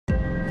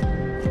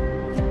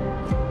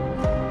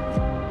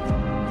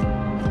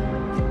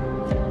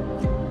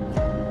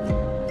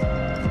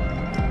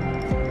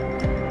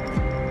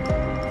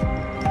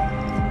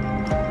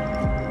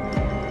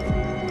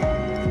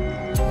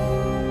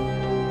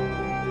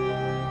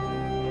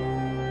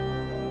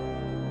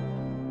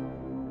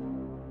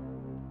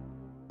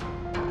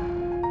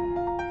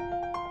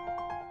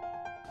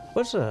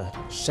What's a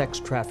sex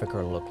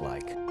trafficker look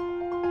like? I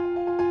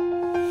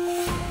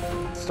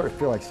started to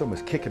feel like someone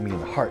was kicking me in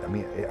the heart. I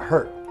mean, it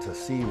hurt to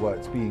see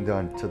what's being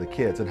done to the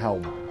kids and how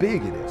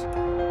big it is.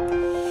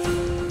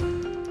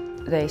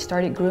 They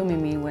started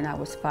grooming me when I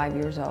was 5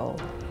 years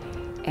old,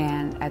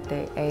 and at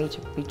the age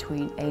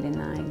between 8 and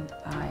 9,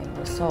 I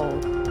was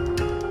sold.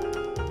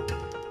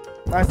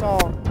 I saw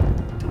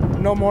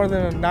no more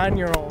than a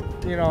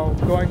 9-year-old,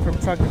 going from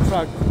truck to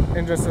truck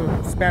in just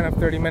a span of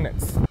 30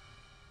 minutes.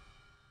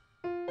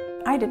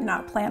 I did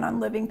not plan on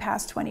living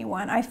past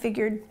 21. I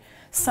figured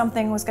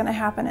something was going to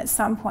happen at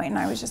some point and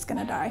I was just going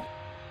to die.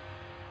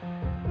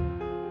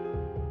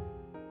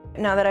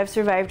 Now that I've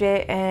survived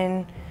it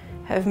and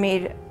have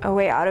made a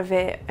way out of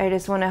it, I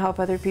just want to help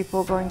other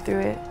people going through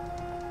it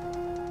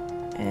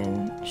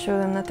and show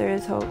them that there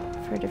is hope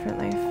for a different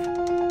life.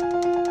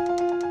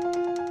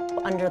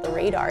 Under the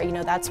radar,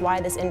 that's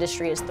why this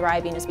industry is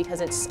thriving, is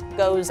because it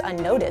goes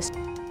unnoticed.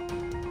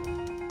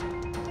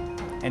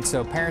 And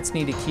so parents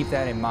need to keep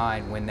that in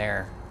mind when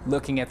they're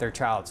looking at their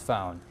child's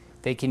phone.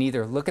 They can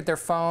either look at their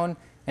phone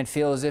and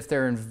feel as if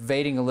they're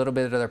invading a little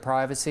bit of their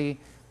privacy,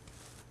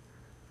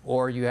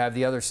 or you have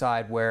the other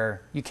side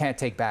where you can't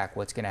take back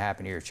what's going to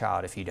happen to your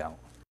child if you don't.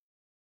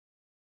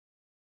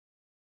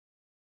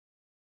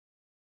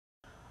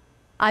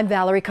 I'm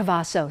Valerie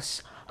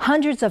Cavazos.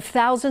 Hundreds of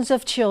thousands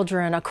of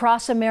children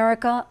across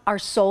America are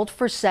sold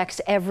for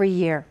sex every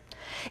year.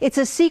 It's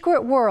a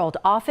secret world,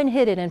 often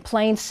hidden in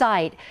plain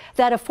sight,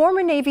 that a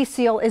former Navy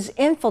SEAL is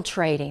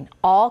infiltrating,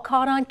 all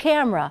caught on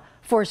camera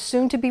for a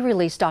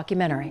soon-to-be-released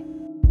documentary.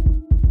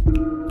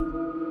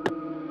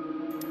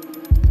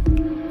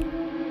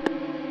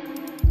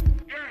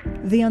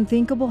 The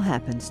unthinkable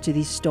happens to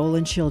these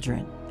stolen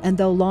children, and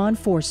though law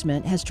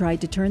enforcement has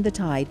tried to turn the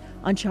tide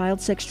on child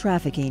sex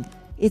trafficking,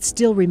 it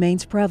still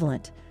remains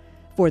prevalent.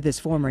 For this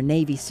former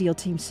Navy SEAL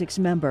Team 6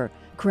 member,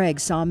 Craig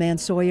Sawman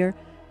Sawyer,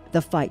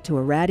 the fight to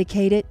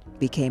eradicate it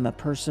became a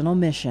personal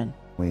mission.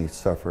 We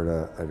suffered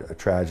a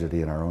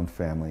tragedy in our own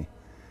family,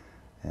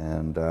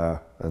 and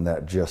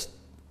that just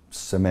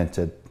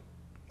cemented,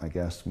 I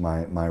guess,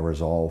 my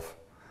resolve.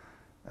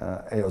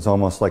 It was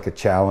almost like a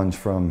challenge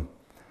from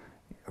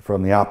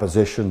the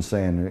opposition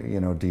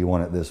saying, do you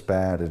want it this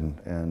bad?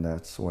 And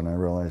that's when I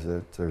realized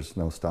that there's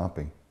no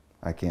stopping.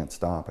 I can't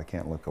stop. I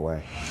can't look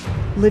away.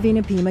 Living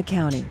in Pima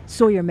County,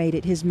 Sawyer made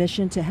it his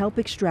mission to help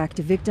extract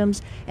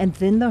victims and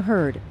thin the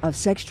herd of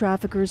sex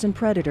traffickers and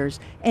predators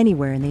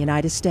anywhere in the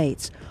United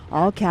States,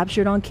 all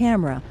captured on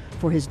camera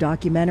for his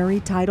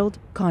documentary titled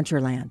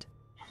Contraland.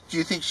 Do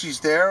you think she's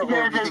there, or do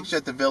you think she's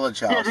at the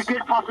village house? There's a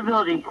good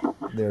possibility.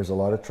 There's a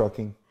lot of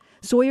trucking.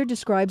 Sawyer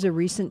describes a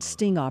recent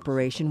sting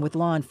operation with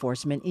law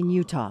enforcement in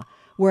Utah,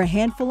 where a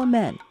handful of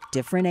men,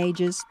 different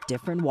ages,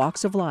 different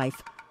walks of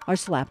life, are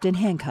slapped in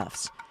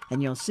handcuffs.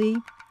 And you'll see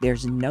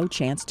there's no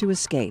chance to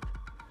escape.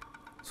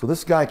 So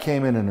this guy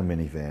came in a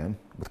minivan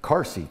with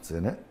car seats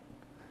in it.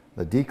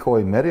 The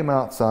decoy met him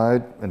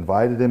outside,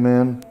 invited him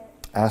in,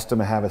 asked him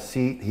to have a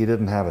seat. He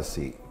didn't have a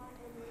seat.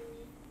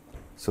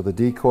 So the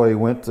decoy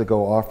went to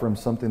go offer him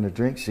something to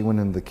drink. She went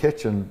into the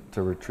kitchen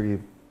to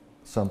retrieve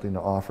something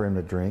to offer him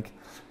to drink.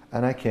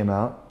 And I came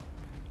out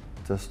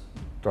to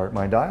start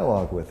my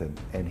dialogue with him.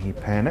 And he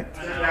panicked,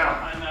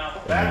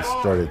 and he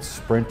started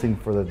sprinting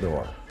for the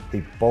door.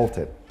 He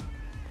bolted.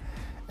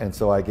 And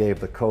so I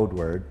gave the code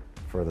word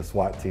for the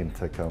SWAT team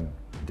to come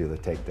do the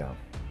takedown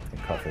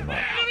and cuff him up.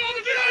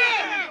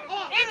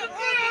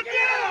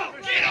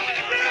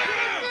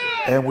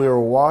 And we were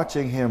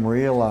watching him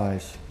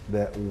realize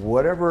that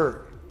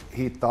whatever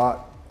he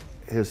thought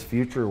his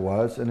future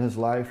was in his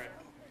life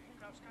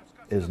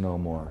is no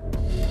more.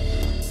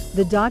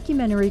 The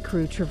documentary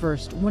crew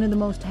traversed one of the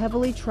most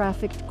heavily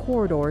trafficked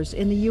corridors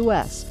in the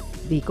U.S.,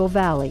 Vico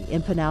Valley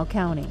in Pinal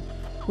County,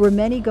 where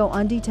many go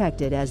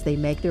undetected as they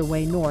make their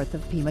way north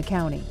of Pima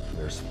County.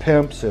 There's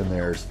pimps and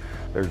there's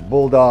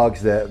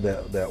bulldogs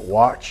that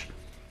watch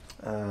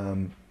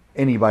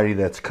anybody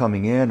that's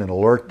coming in and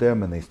alert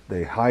them, and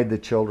they hide the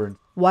children.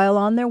 While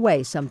on their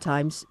way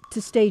sometimes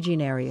to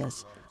staging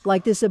areas,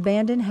 like this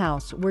abandoned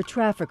house where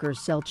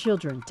traffickers sell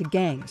children to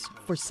gangs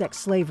for sex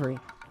slavery.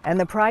 And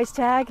the price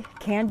tag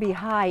can be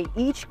high.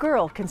 Each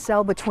girl can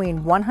sell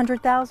between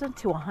 $100,000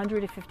 to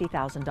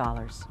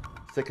 $150,000.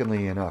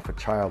 Sickeningly enough, a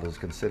child is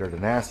considered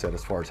an asset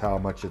as far as how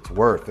much it's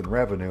worth in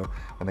revenue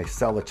when they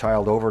sell a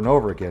child over and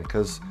over again,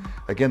 because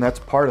again, that's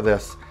part of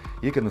this.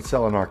 You can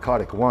sell a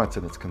narcotic once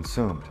and it's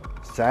consumed.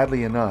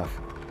 Sadly enough,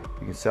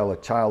 you can sell a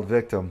child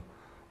victim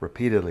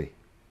repeatedly.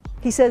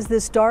 He says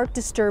this dark,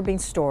 disturbing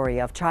story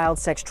of child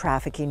sex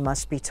trafficking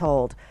must be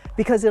told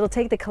because it'll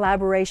take the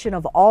collaboration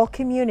of all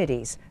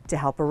communities to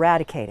help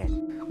eradicate it.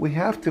 We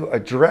have to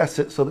address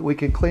it so that we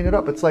can clean it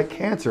up. It's like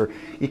cancer.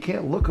 You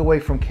can't look away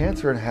from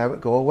cancer and have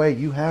it go away.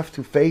 You have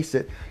to face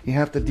it. You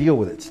have to deal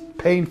with it. It's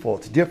painful,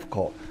 it's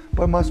difficult,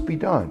 but it must be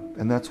done.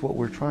 And that's what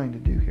we're trying to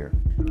do here.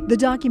 The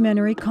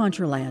documentary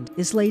Contraland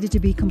is slated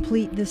to be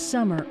complete this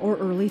summer or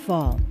early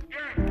fall.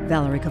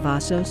 Valerie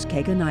Cavazos,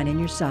 KGUN on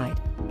your side.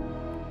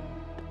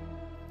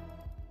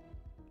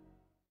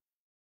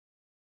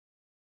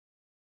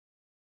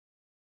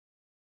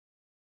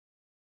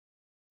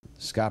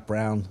 Scott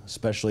Brown,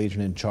 Special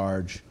Agent in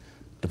Charge,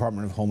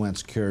 Department of Homeland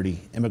Security,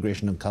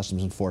 Immigration and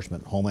Customs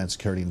Enforcement, Homeland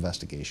Security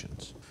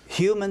Investigations.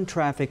 Human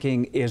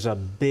trafficking is a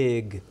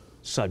big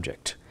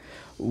subject.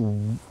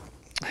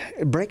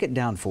 Break it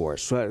down for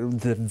us,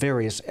 the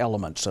various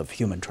elements of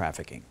human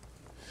trafficking.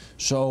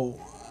 So,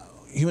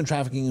 human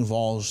trafficking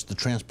involves the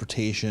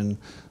transportation,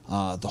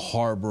 the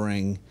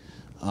harboring,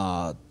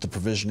 the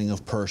provisioning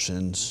of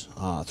persons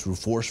through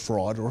force,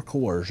 fraud, or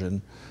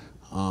coercion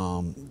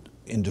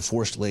into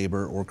forced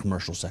labor or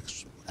commercial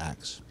sex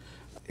acts.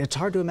 It's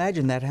hard to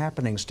imagine that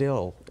happening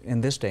still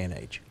in this day and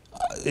age.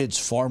 It's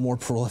far more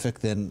prolific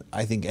than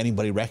I think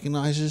anybody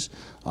recognizes,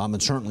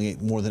 and certainly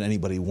more than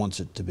anybody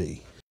wants it to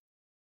be.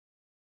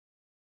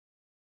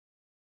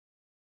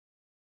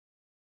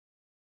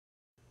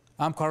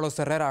 I'm Carlos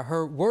Herrera.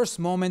 Her worst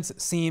moments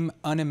seem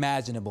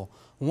unimaginable.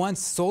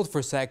 Once sold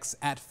for sex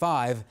at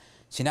 5,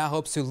 she now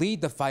hopes to lead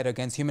the fight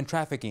against human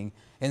trafficking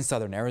in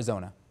southern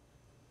Arizona.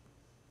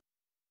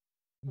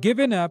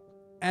 Given up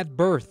at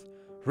birth,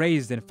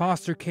 raised in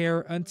foster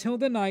care until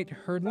the night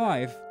her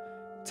life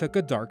took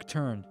a dark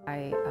turn.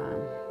 I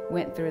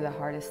went through the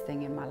hardest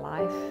thing in my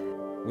life.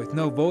 With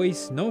no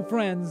voice, no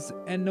friends,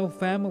 and no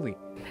family.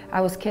 I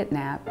was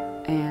kidnapped,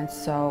 and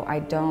so I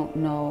don't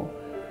know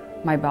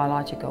my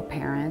biological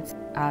parents.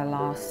 I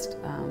lost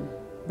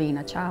being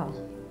a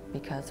child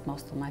because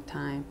most of my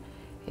time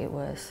it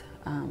was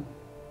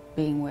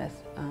being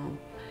with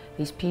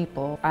these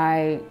people.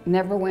 I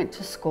never went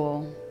to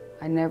school.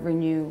 I never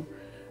knew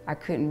I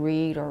couldn't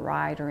read or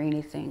write or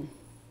anything.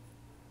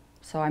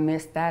 So I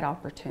missed that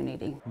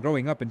opportunity.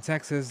 Growing up in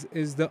Texas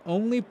is the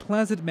only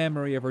pleasant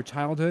memory of her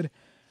childhood.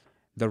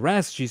 The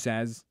rest, she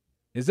says,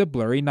 is a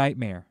blurry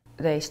nightmare.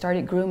 They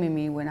started grooming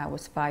me when I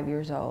was 5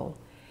 years old.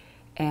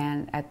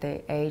 And at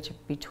the age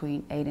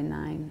between 8 and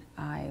 9,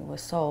 I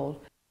was sold.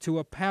 To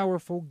a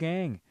powerful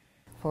gang.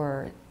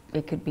 For,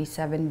 it could be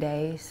 7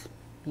 days,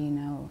 you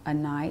know, a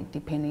night,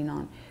 depending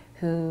on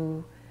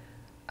who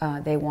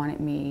they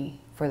wanted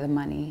me for the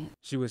money.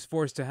 She was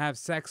forced to have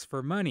sex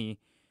for money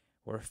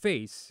or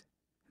face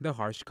the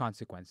harsh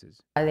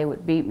consequences. They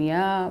would beat me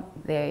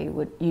up, they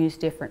would use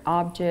different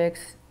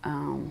objects,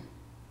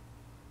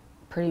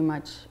 pretty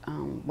much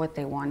what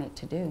they wanted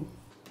to do.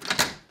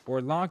 Or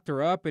locked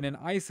her up in an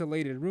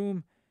isolated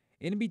room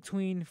in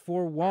between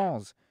 4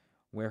 walls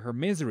where her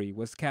misery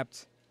was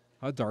kept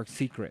a dark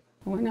secret.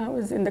 When I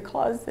was in the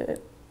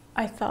closet,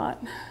 I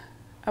thought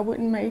I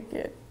wouldn't make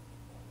it.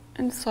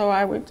 And so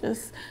I would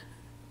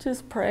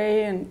just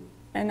pray and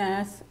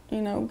ask,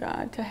 you know,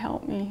 God to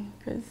help me,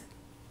 because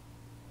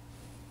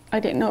I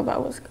didn't know if I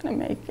was going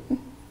to make it. It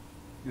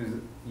was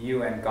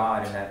you and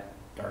God in that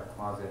dark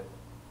closet.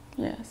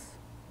 Yes.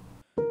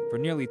 For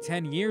nearly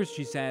 10 years,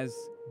 she says,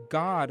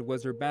 God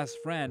was her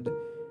best friend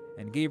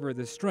and gave her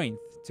the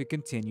strength to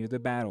continue the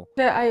battle.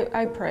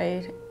 I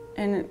prayed,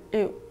 and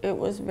it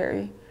was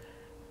very,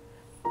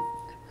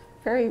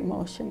 very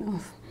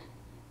emotional.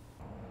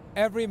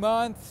 Every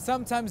month,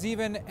 sometimes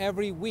even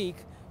every week,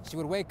 she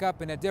would wake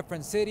up in a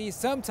different city,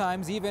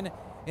 sometimes even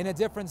in a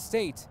different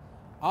state,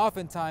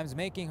 oftentimes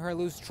making her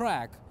lose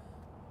track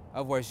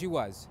of where she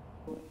was.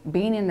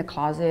 Being in the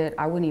closet,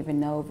 I wouldn't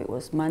even know if it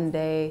was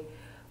Monday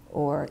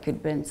or it could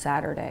have been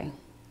Saturday.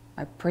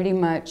 I pretty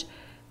much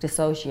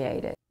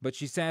dissociated. But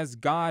she says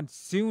God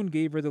soon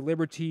gave her the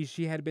liberty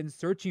she had been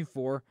searching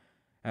for.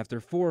 After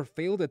 4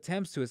 failed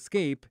attempts to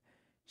escape,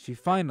 she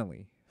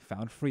finally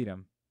found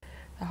freedom.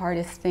 The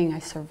hardest thing I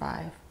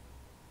survived.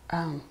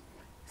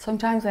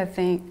 Sometimes I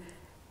think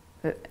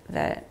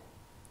that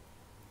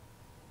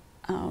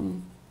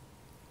I'm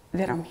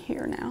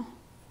here now.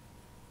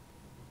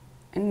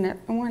 And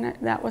when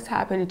that was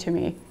happening to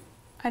me,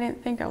 I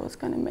didn't think I was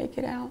going to make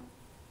it out.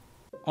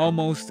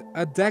 Almost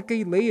a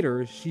decade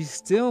later, she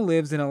still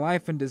lives in a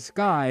life in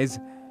disguise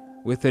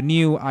with a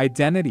new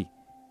identity.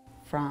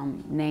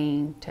 From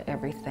name to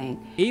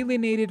everything.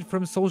 Alienated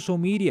from social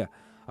media,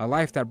 a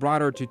life that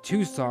brought her to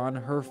Tucson,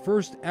 her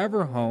first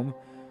ever home,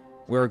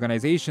 where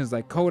organizations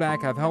like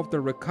Kodak have helped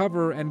her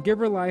recover and give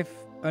her life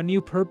a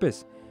new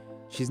purpose.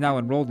 She's now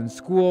enrolled in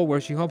school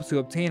where she hopes to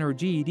obtain her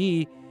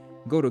GED,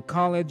 go to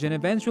college, and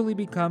eventually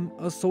become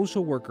a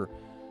social worker,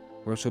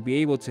 where she'll be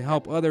able to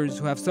help others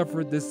who have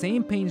suffered the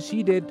same pain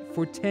she did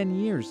for 10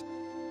 years.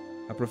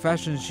 A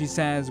profession she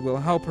says will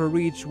help her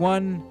reach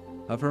one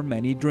of her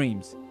many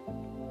dreams.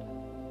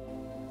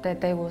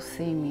 That they will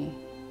see me,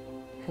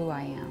 who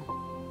I am,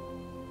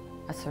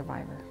 a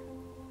survivor.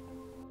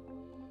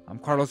 I'm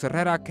Carlos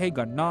Herrera,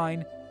 KGUN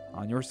 9,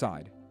 on your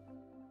side.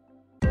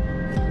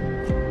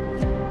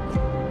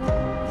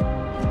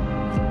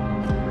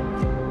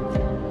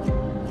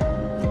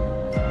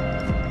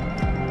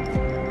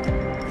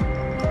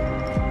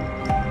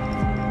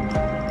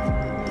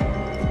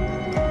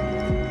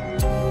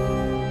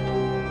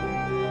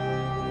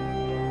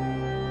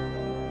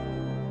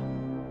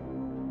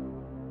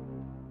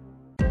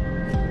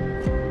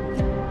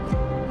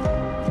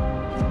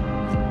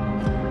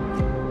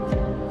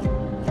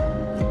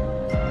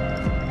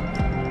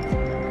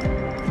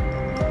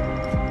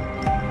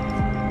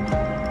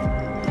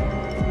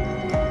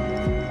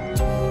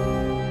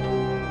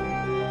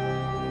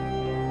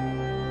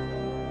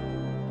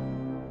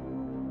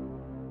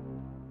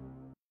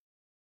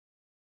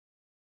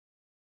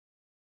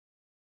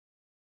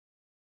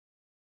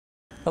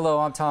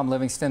 Hello, I'm Tom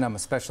Livingston. I'm a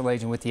special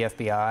agent with the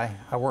FBI.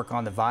 I work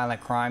on the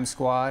Violent Crime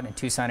Squad in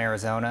Tucson,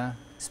 Arizona,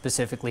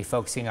 specifically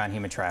focusing on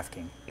human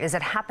trafficking. Is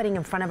it happening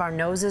in front of our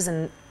noses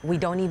and we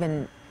don't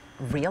even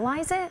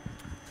realize it?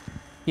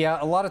 Yeah,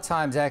 a lot of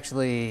times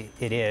actually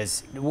it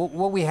is.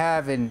 What we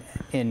have in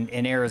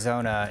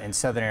Arizona, in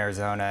southern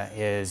Arizona,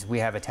 is we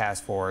have a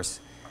task force,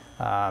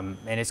 and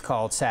it's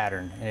called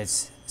Saturn, and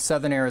it's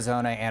Southern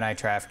Arizona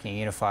Anti-Trafficking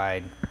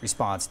Unified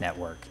Response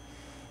Network.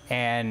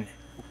 And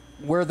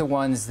we're the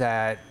ones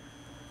that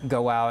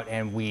go out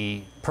and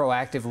we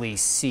proactively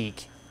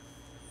seek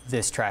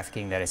this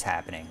trafficking that is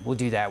happening. We'll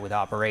do that with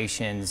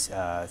operations,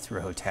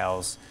 through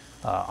hotels,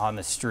 on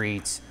the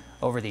streets,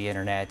 over the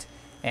internet,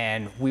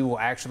 and we will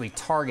actually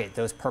target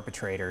those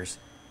perpetrators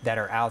that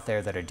are out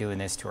there that are doing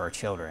this to our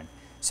children.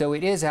 So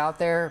it is out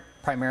there,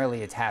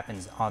 primarily it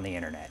happens on the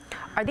internet.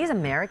 Are these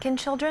American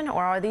children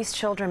or are these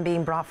children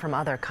being brought from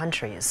other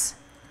countries?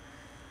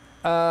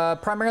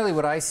 Primarily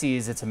what I see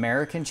is it's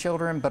American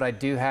children, but I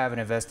do have an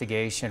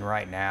investigation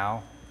right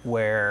now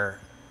where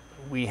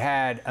we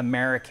had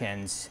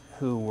Americans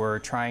who were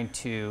trying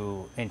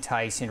to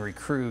entice and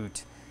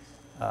recruit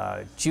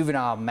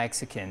juvenile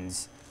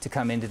Mexicans to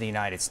come into the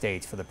United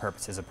States for the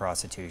purposes of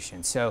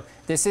prostitution. So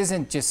this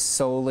isn't just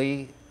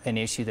solely an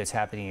issue that's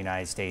happening in the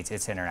United States,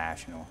 it's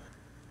international.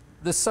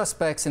 The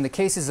suspects in the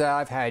cases that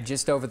I've had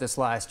just over this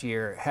last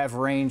year have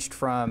ranged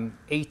from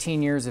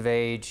 18 years of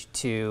age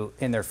to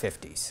in their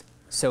 50s.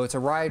 So it's a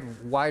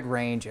wide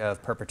range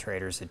of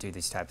perpetrators that do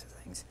these types of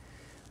things.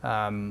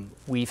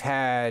 We've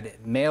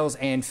had males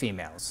and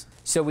females.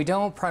 So we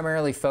don't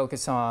primarily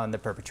focus on the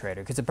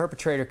perpetrator, because the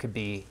perpetrator could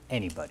be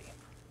anybody.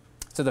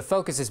 So the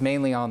focus is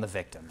mainly on the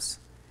victims.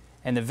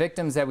 And the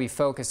victims that we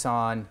focus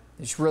on,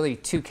 there's really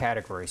two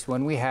categories.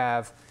 One, we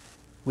have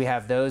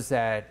those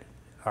that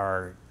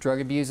are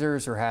drug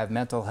abusers or have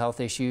mental health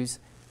issues,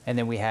 and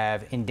then we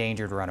have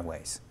endangered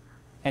runaways.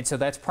 And so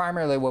that's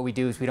primarily what we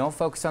do, is we don't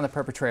focus on the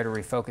perpetrator,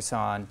 we focus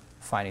on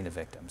finding the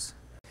victims.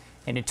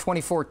 And in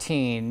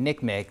 2014,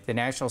 NCMEC, the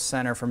National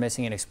Center for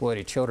Missing and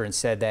Exploited Children,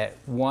 said that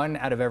 1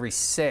 out of every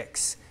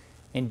 6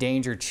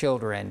 endangered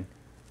children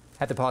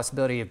had the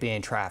possibility of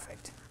being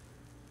trafficked.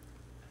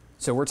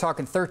 So we're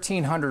talking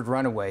 1,300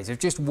 runaways. If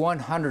just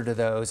 100 of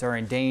those are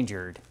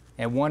endangered,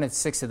 and 1 in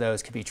 6 of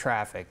those could be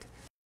trafficked,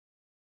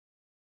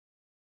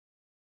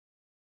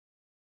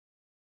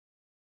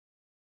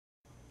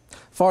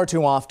 Far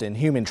too often,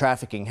 human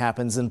trafficking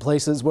happens in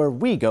places where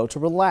we go to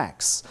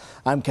relax.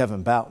 I'm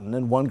Kevin Boughton,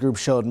 and one group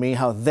showed me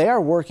how they are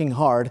working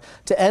hard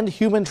to end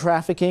human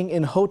trafficking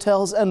in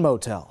hotels and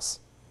motels.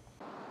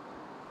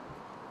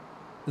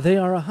 They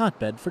are a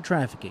hotbed for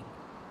trafficking,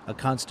 a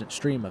constant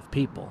stream of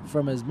people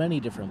from as many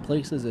different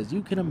places as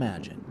you can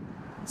imagine.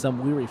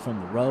 Some weary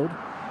from the road,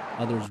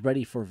 others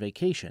ready for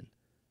vacation.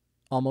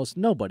 Almost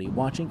nobody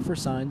watching for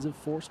signs of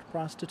forced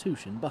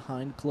prostitution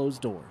behind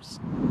closed doors.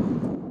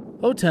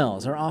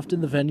 Hotels are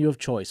often the venue of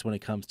choice when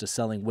it comes to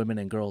selling women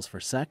and girls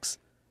for sex.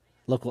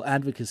 Local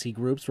advocacy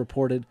groups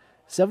reported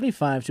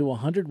 75 to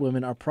 100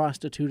 women are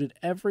prostituted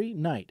every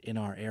night in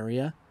our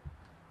area,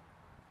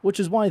 which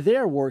is why they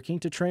are working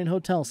to train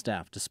hotel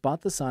staff to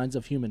spot the signs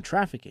of human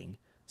trafficking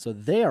so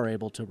they are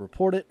able to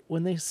report it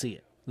when they see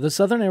it. The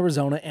Southern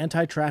Arizona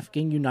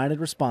Anti-Trafficking United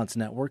Response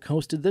Network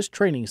hosted this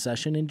training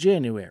session in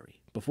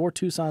January before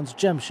Tucson's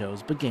gem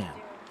shows began.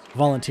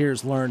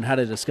 Volunteers learned how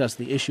to discuss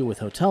the issue with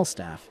hotel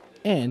staff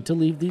and to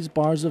leave these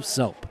bars of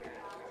soap.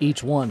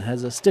 Each one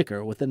has a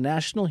sticker with the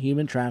National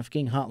Human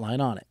Trafficking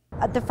Hotline on it.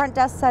 The front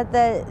desk said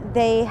that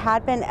they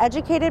had been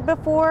educated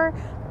before,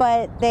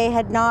 but they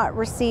had not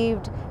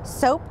received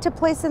soap to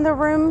place in the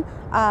room.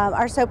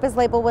 Our soap is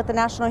labeled with the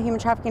National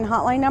Human Trafficking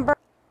Hotline number.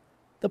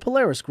 The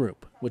Polaris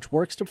Group, which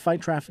works to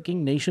fight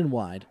trafficking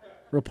nationwide,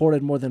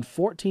 reported more than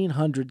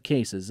 1,400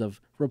 cases of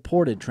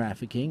reported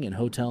trafficking in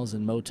hotels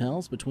and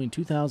motels between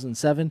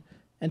 2007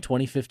 and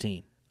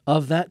 2015.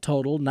 Of that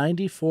total,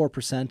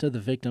 94% of the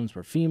victims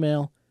were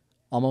female,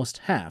 almost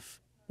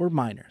half were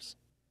minors.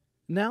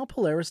 Now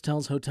Polaris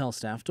tells hotel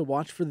staff to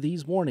watch for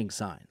these warning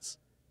signs.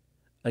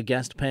 A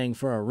guest paying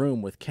for a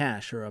room with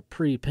cash or a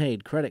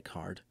prepaid credit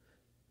card.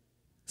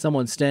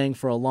 Someone staying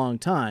for a long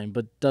time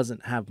but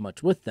doesn't have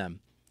much with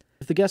them.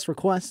 If the guest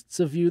requests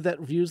a view that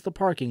views the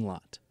parking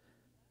lot.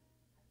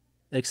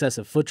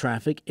 Excessive foot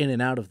traffic in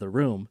and out of the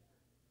room.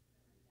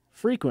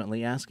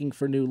 Frequently asking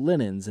for new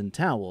linens and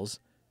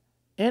towels.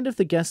 And if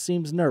the guest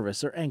seems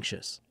nervous or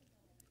anxious.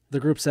 The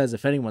group says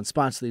if anyone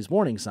spots these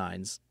warning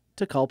signs,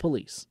 to call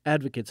police.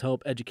 Advocates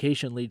hope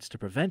education leads to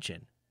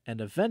prevention,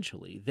 and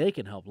eventually they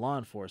can help law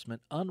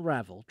enforcement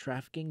unravel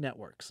trafficking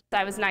networks.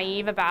 I was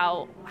naive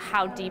about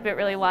how deep it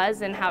really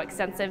was and how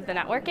extensive the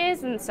network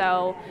is, and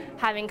so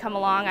having come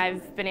along,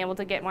 I've been able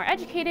to get more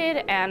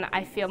educated, and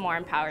I feel more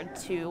empowered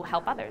to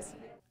help others.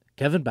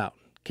 Kevin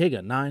Boughton,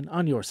 KGUN 9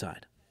 on your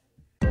side.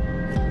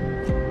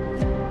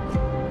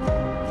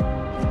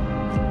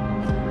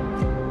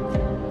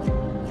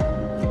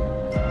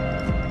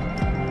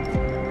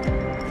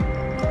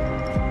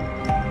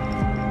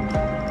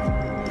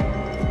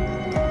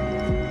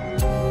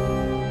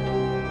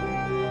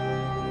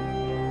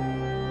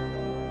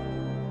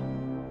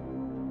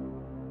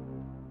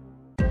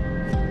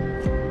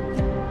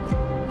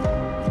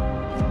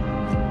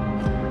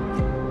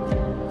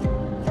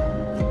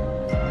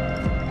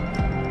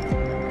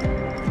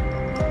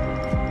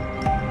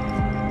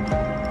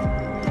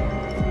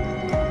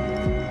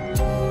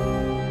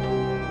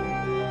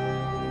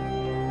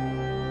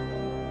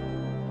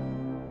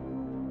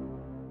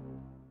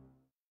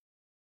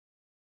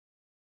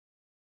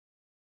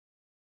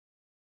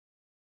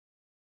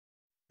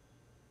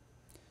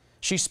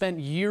 She spent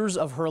years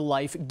of her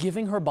life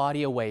giving her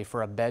body away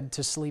for a bed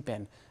to sleep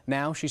in.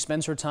 Now she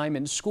spends her time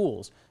in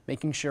schools,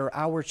 making sure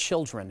our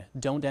children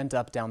don't end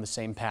up down the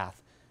same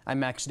path. I'm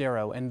Max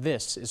Darrow, and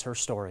this is her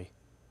story.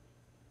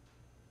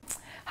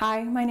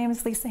 Hi, my name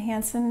is Lisa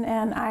Hansen,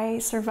 and I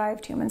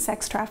survived human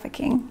sex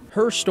trafficking.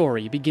 Her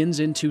story begins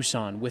in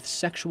Tucson with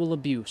sexual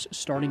abuse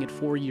starting at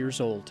 4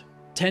 years old.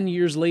 10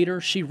 years later,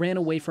 she ran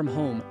away from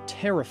home,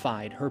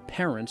 terrified her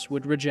parents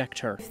would reject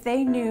her. If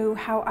they knew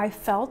how I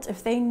felt,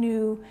 if they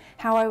knew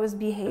how I was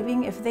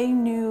behaving, if they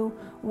knew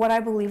what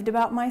I believed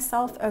about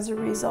myself as a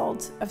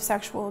result of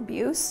sexual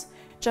abuse,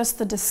 just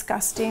the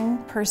disgusting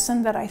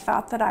person that I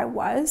thought that I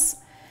was,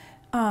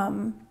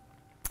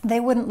 they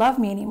wouldn't love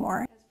me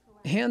anymore.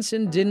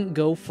 Hansen didn't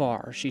go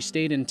far. She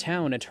stayed in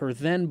town at her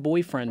then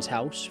boyfriend's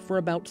house for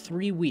about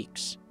 3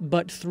 weeks.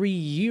 But 3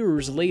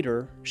 years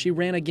later, she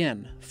ran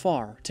again,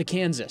 far to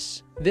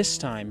Kansas, this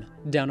time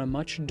down a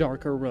much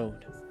darker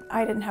road.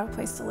 I didn't have a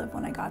place to live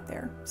when I got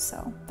there,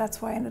 so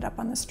that's why I ended up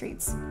on the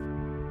streets.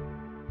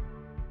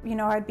 You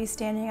know, I'd be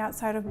standing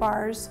outside of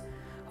bars,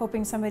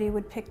 hoping somebody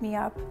would pick me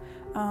up.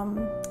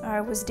 I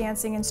was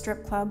dancing in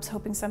strip clubs,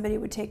 hoping somebody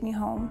would take me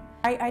home.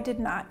 I did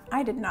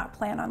not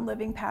plan on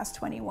living past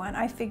 21.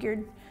 I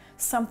figured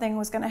something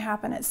was going to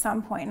happen at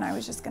some point and I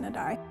was just going to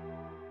die.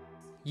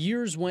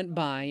 Years went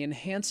by and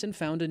Hansen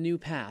found a new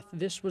path.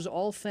 This was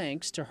all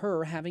thanks to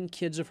her having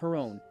kids of her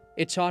own.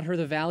 It taught her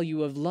the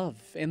value of love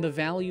and the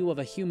value of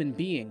a human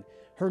being.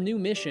 Her new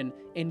mission,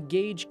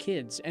 engage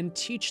kids and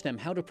teach them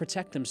how to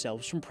protect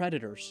themselves from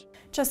predators.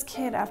 Just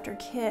kid after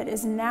kid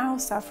is now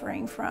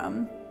suffering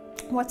from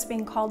what's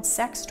being called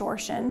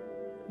sextortion.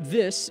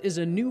 This is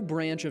a new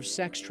branch of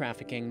sex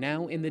trafficking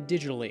now in the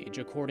digital age,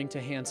 according to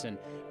Hansen.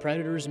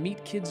 Predators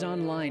meet kids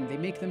online. They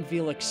make them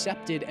feel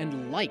accepted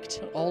and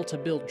liked, all to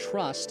build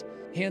trust.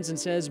 Hansen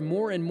says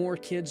more and more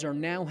kids are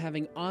now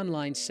having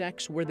online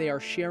sex where they are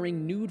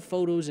sharing nude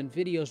photos and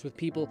videos with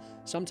people,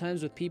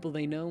 sometimes with people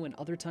they know and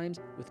other times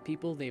with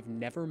people they've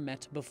never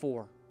met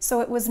before. So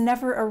it was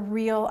never a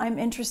real, I'm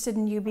interested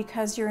in you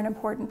because you're an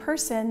important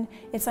person.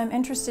 It's I'm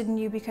interested in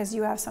you because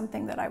you have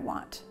something that I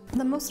want.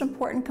 The most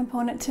important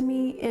component to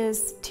me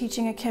is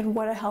teaching a kid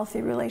what a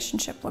healthy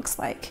relationship looks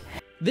like.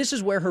 This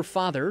is where her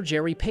father,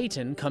 Jerry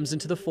Payton, comes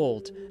into the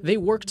fold. They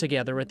work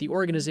together at the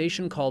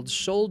organization called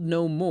Sold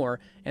No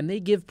More, and they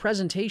give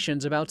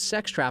presentations about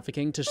sex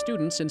trafficking to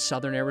students in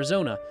southern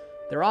Arizona.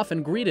 They're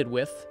often greeted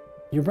with,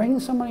 "You're bringing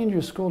somebody into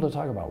your school to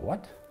talk about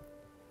what?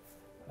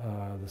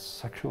 The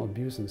sexual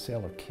abuse and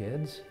sale of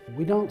kids?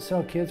 We don't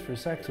sell kids for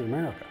sex in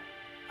America.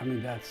 I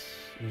mean, that's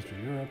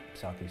Eastern Europe,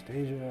 Southeast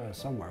Asia,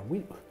 somewhere.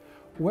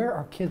 Where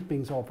are kids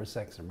being sold for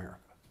sex in America?"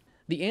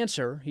 The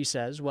answer, he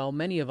says, while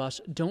many of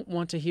us don't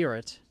want to hear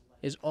it,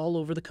 is all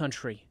over the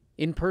country,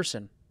 in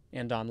person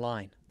and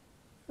online.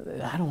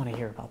 I don't want to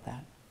hear about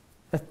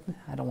that.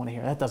 I don't want to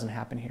hear. That doesn't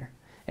happen here.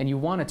 And you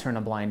want to turn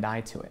a blind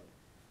eye to it.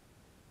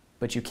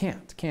 But you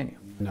can't, can you?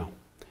 No.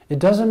 It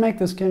doesn't make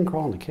the skin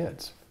crawl on the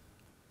kids.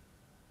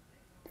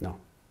 No.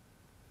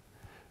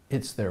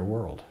 It's their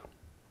world.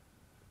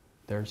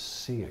 They're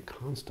seeing it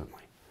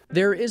constantly.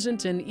 There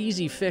isn't an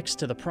easy fix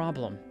to the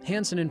problem.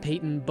 Hansen and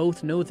Payton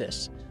both know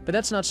this, but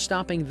that's not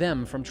stopping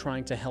them from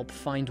trying to help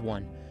find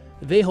one.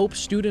 They hope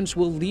students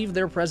will leave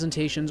their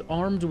presentations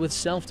armed with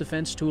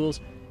self-defense tools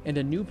and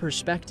a new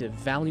perspective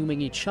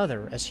valuing each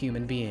other as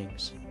human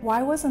beings.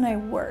 Why wasn't I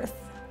worth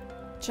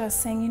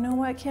just saying, you know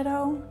what,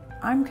 kiddo?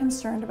 I'm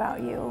concerned about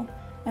you,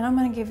 and I'm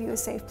going to give you a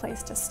safe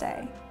place to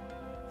stay,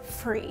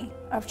 free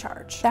of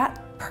charge.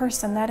 That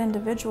person, that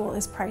individual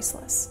is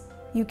priceless.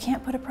 You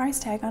can't put a price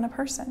tag on a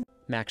person.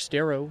 Max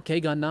Darrow,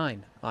 KGUN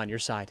 9, on your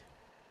side.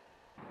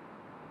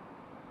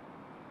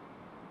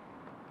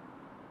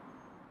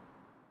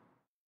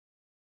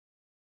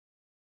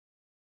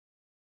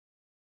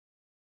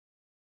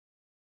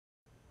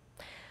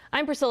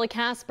 I'm Priscilla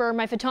Casper.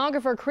 My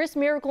photographer Chris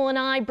Miracle and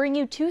I bring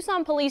you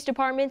Tucson Police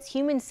Department's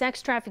Human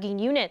Sex Trafficking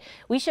Unit.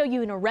 We show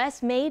you an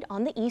arrest made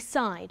on the east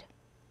side.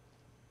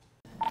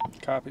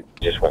 Copy.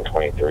 Just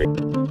 123.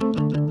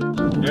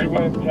 There's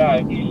one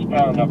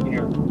eastbound up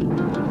here.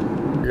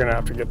 You're gonna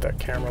have to get that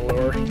camera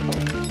lower.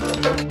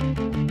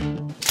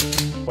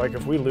 Like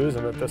if we lose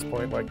him at this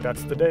point, like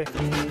that's the day.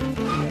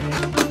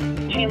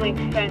 Chain link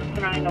fence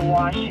surrounding the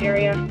wash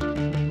area.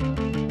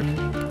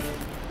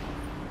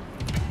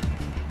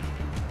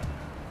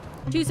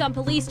 Tucson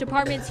Police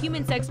Department's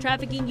Human Sex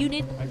Trafficking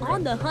Unit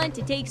on the hunt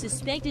to take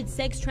suspected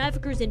sex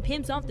traffickers and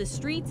pimps off the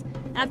streets.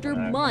 After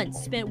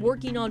months spent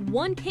working on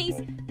one case,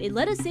 they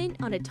let us in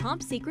on a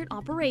top secret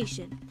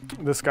operation.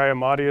 This guy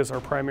Amadi is our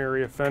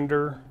primary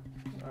offender.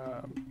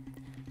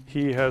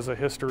 He has a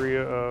history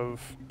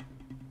of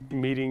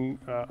meeting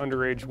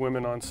underage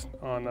women on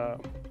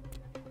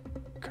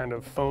kind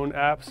of phone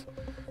apps,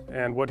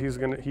 and what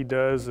he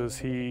does is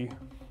he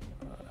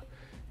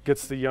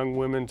gets the young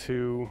women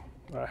to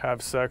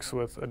have sex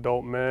with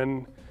adult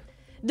men.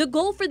 The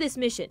goal for this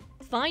mission,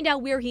 find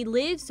out where he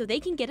lives so they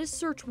can get a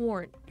search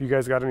warrant. You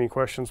guys got any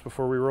questions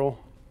before we roll?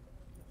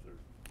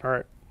 All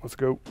right, let's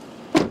go.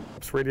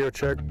 Radio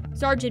check.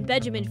 Sergeant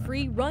Benjamin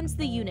Free runs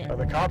the unit.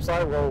 The cops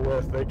I roll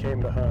with, they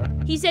came to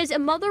hunt. He says a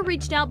mother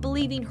reached out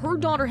believing her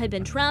daughter had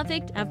been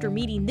trafficked after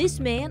meeting this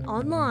man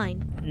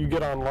online. You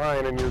get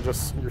online and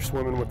you're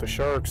swimming with the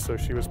sharks, so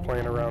she was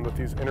playing around with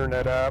these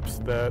internet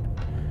apps that,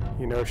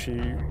 you know,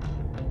 she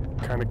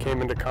kind of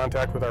came into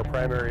contact with our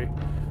primary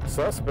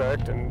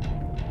suspect, and,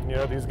 you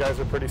know, these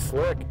guys are pretty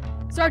slick.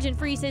 Sergeant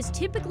Free says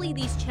typically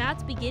these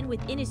chats begin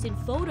with innocent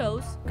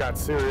photos. Got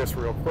serious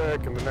real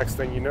quick, and the next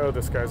thing you know,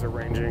 this guy's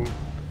arranging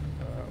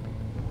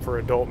for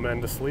adult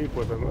men to sleep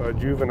with a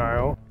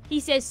juvenile. He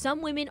says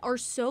some women are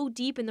so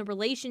deep in the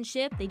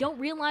relationship, they don't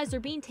realize they're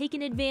being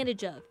taken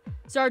advantage of.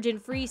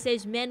 Sergeant Free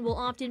says men will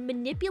often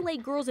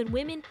manipulate girls and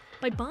women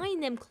by buying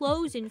them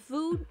clothes and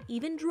food,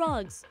 even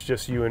drugs. It's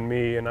just you and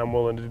me, and I'm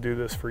willing to do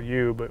this for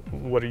you, but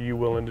what are you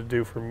willing to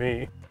do for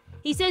me?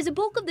 He says a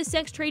bulk of the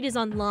sex trade is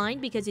online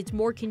because it's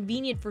more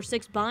convenient for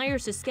sex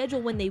buyers to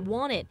schedule when they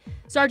want it.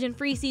 Sergeant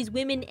Free sees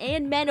women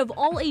and men of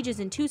all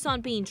ages in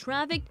Tucson being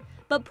trafficked,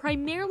 but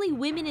primarily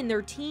women in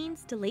their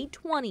teens to late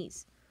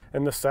 20s.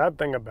 And the sad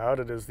thing about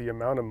it is the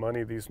amount of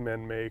money these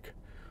men make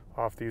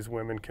off these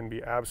women can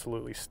be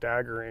absolutely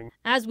staggering.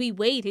 As we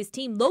wait, his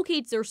team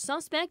locates their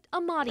suspect,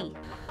 Amadi.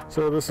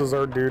 So this is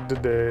our dude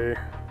today,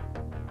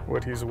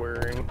 what he's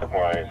wearing.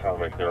 Why, sounds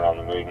like they're on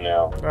the move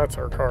now. That's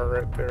our car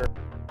right there.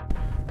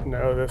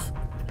 No, this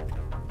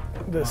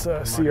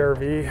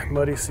CRV,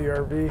 muddy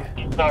CRV.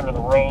 He's side of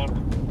the road,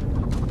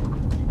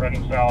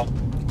 running south.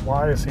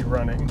 Why is he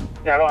running?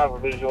 Yeah, I don't have a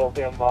visual of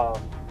him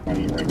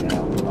running right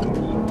now. I'm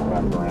gonna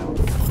back around.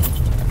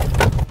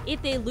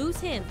 If they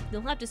lose him,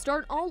 they'll have to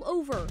start all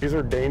over. These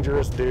are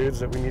dangerous dudes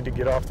that we need to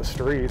get off the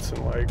streets,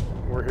 and like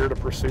we're here to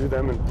pursue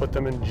them and put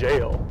them in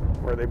jail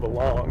where they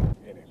belong.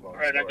 All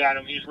right, I got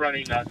him. He's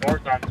running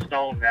north on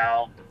Stone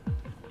now.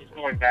 He's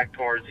going back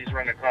towards. He's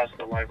running across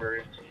the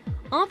library.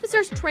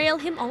 Officers trail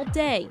him all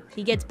day.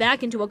 He gets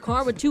back into a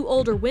car with two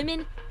older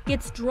women,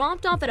 gets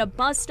dropped off at a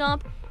bus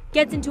stop,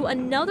 gets into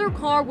another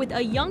car with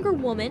a younger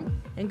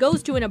woman, and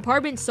goes to an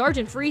apartment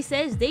Sergeant Free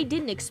says they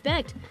didn't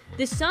expect.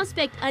 The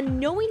suspect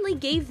unknowingly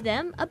gave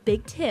them a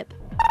big tip.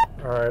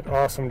 All right,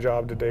 awesome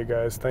job today,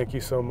 guys. Thank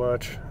you so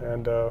much,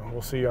 and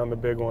we'll see you on the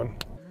big one.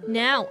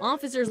 Now,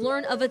 officers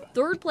learn of a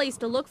third place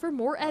to look for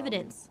more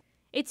evidence.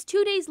 It's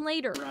 2 days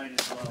later.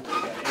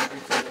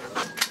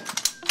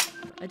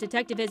 A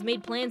detective has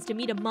made plans to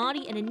meet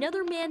Amadi and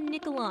another man,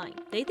 Nikolai.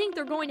 They think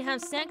they're going to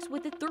have sex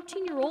with a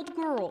 13-year-old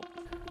girl.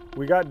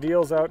 We got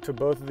deals out to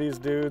both of these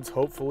dudes.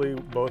 Hopefully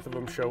both of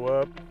them show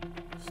up.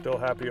 Still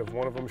happy if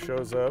one of them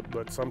shows up,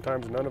 but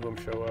sometimes none of them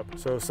show up.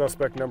 So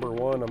suspect number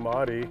one,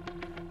 Amadi,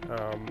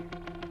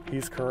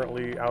 he's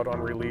currently out on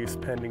release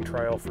pending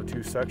trial for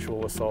 2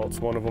 sexual assaults,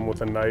 one of them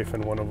with a knife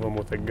and one of them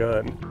with a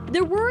gun.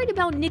 They're worried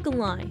about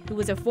Nikolai, who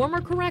was a former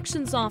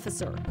corrections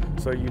officer.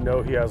 So you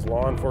know he has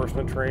law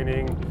enforcement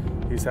training.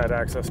 He's had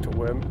access to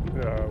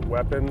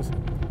weapons.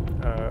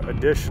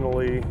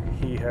 Additionally,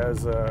 he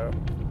has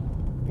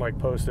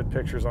posted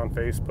pictures on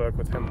Facebook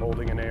with him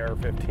holding an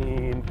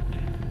AR-15.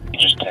 He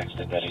just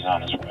texted that he's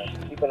on his way.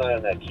 Keep an eye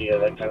on that Kia.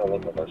 That kind of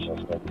looked like our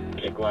suspect.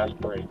 Okay, glass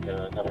break.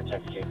 Another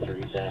text came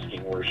through. He's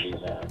asking where she's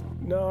at.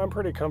 No, I'm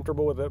pretty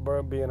comfortable with it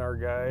being our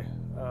guy.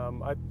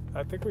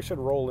 I think we should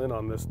roll in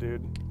on this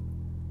dude.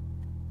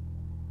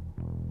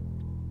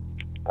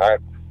 All right,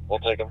 we'll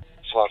take him.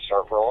 Slot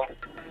start rolling.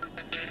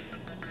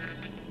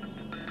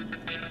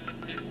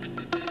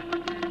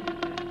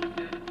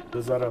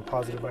 Is that a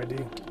positive ID?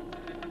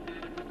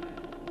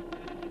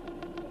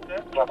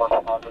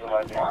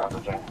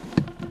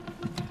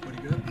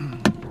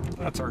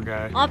 That's our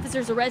guy.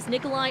 Officers arrest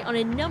Nikolai on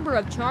a number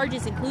of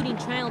charges, including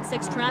child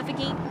sex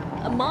trafficking.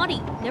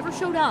 Amadi never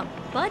showed up,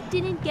 but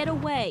didn't get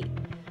away.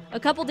 A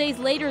couple days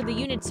later, the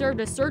unit served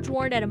a search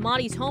warrant at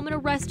Amadi's home and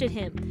arrested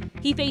him.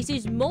 He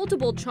faces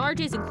multiple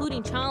charges,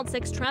 including child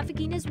sex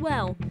trafficking as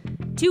well.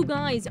 2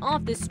 guys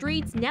off the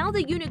streets. Now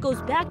the unit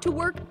goes back to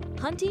work,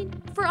 hunting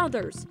for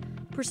others.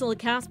 Priscilla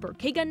Casper,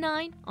 KGUN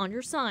 9, on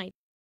your side.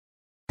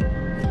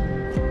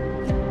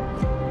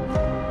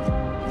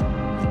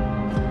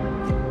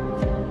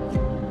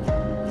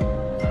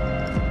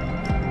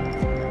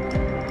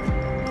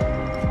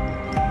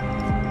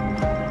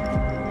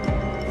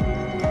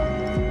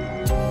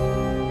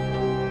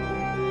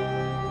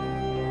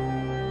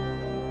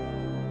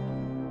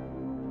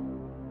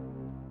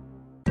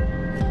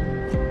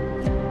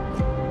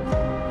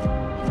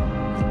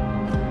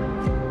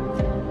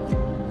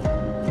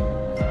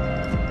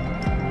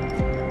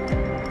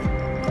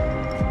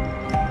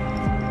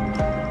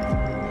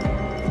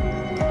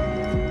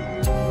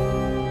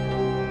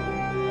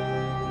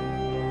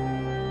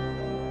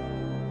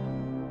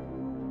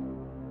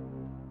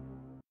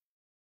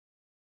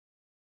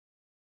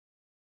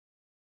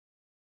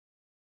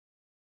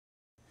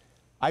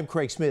 I'm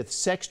Craig Smith.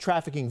 Sex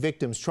trafficking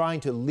victims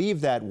trying to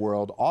leave that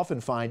world often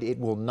find it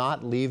will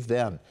not leave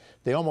them.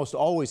 They almost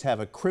always have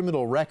a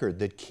criminal record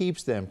that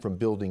keeps them from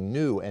building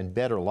new and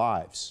better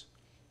lives.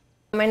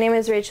 My name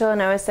is Rachel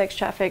and I was sex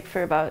trafficked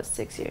for about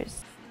 6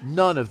 years.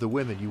 None of the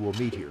women you will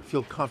meet here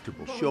feel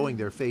comfortable showing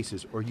their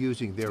faces or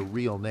using their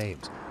real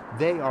names.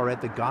 They are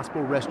at the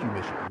Gospel Rescue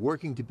Mission,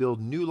 working to build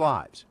new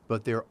lives,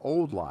 but their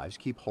old lives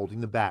keep holding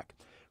them back.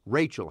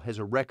 Rachel has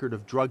a record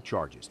of drug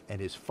charges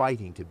and is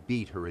fighting to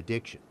beat her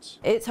addictions.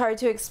 It's hard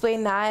to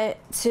explain that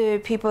to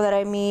people that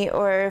I meet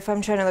or if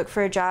I'm trying to look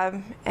for a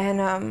job.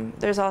 And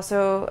there's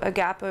also a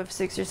gap of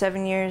 6 or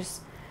 7 years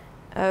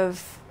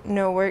of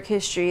no work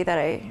history that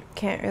I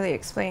can't really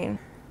explain.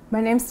 My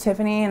name's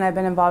Tiffany, and I've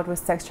been involved with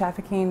sex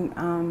trafficking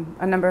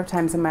a number of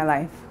times in my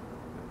life.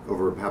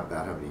 Over about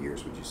how many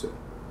years would you say?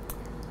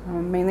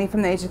 Mainly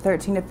from the age of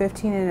 13 to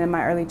 15 and in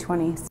my early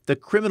 20s. The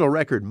criminal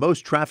record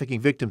most trafficking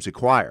victims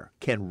acquire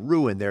can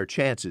ruin their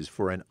chances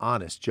for an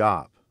honest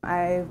job.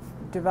 I've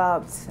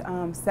developed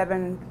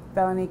 7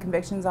 felony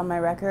convictions on my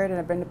record, and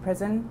I've been to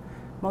prison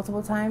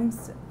multiple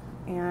times,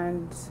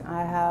 and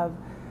I have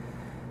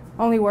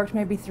only worked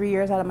maybe 3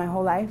 years out of my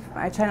whole life.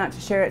 I try not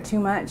to share it too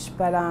much,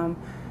 but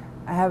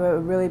I have a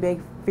really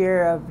big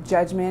fear of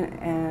judgment,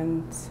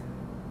 and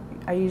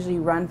I usually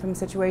run from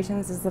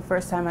situations. This is the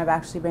first time I've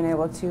actually been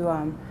able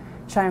to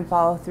try and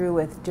follow through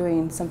with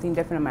doing something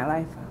different in my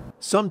life.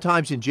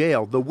 Sometimes in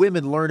jail, the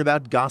women learn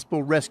about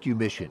Gospel Rescue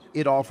Mission.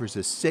 It offers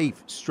a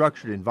safe,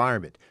 structured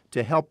environment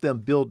to help them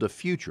build a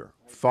future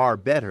far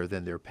better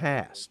than their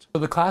past. So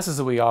the classes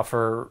that we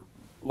offer,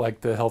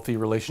 like the Healthy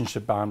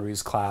Relationship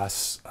Boundaries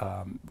class,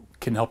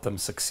 can help them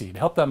succeed,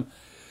 help them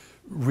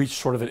reach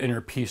sort of an inner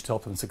peace to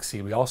help them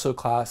succeed. We also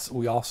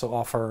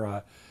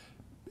offer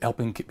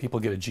helping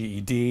people get a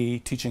GED,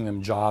 teaching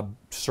them job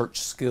search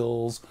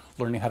skills,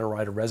 learning how to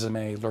write a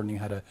resume, learning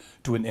how to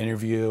do an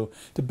interview,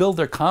 to build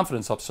their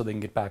confidence up so they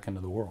can get back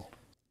into the world.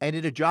 And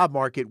in a job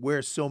market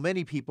where so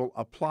many people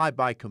apply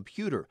by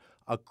computer,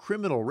 a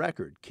criminal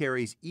record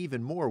carries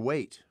even more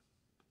weight.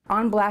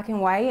 On black and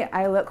white,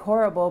 I look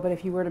horrible, but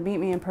if you were to meet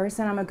me in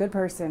person, I'm a good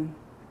person.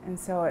 And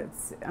so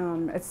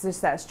it's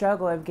just that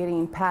struggle of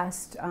getting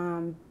past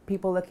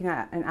people looking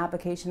at an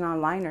application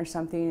online or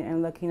something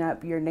and looking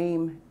up your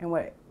name and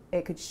what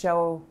it could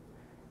show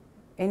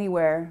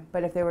anywhere,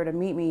 but if they were to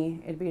meet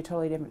me, it'd be a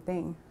totally different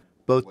thing.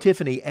 Both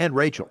Tiffany and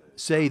Rachel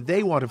say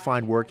they want to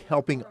find work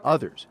helping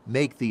others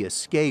make the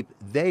escape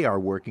they are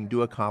working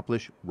to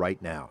accomplish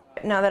right now.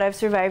 Now that I've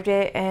survived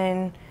it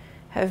and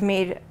have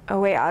made a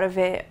way out of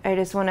it, I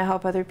just want to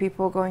help other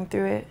people going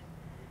through it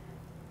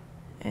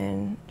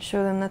and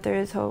show them that there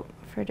is hope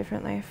for a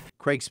different life.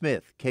 Craig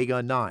Smith,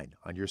 KGUN 9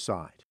 on your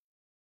side.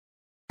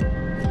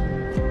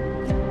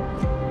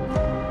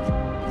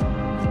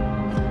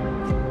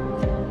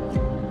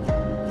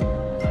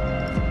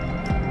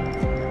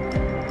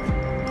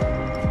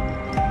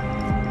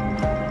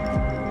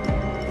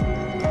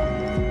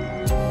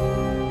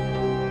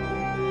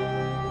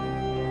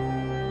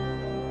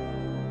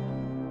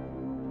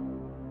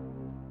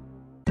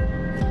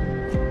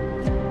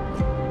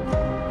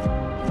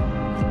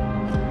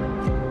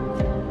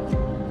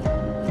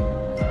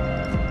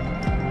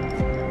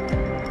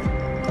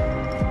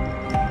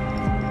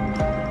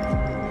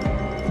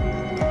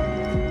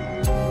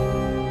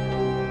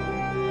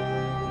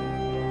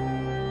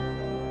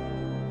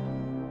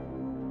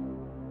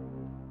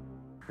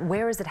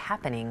 Where is it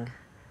happening?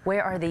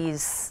 Where are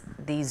these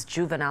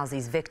juveniles,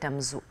 these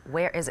victims?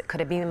 Where is it?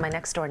 Could it be my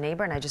next door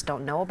neighbor and I just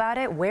don't know about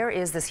it? Where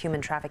is this human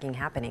trafficking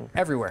happening?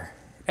 Everywhere,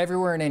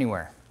 everywhere and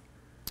anywhere.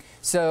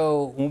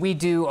 So when we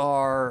do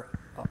our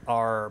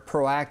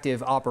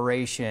proactive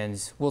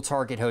operations, we'll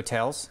target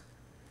hotels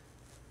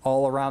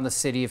all around the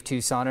city of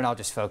Tucson, and I'll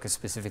just focus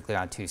specifically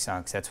on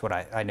Tucson because that's what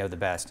I know the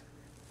best.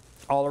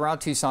 All around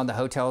Tucson, the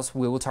hotels,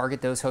 we will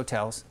target those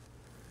hotels.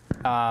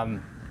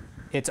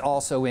 It's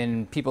also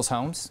in people's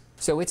homes.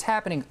 So it's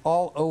happening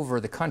all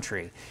over the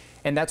country.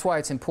 And that's why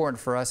it's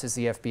important for us as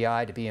the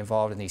FBI to be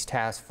involved in these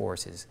task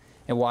forces.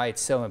 And why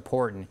it's so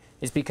important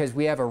is because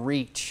we have a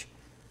reach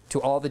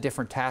to all the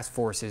different task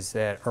forces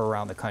that are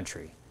around the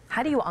country.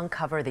 How do you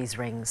uncover these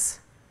rings?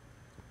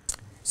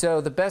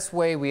 So the best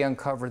way we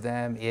uncover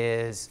them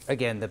is,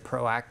 again, the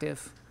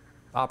proactive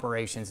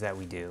operations that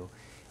we do.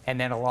 And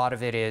then a lot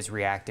of it is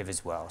reactive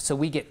as well. So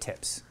we get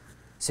tips.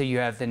 So you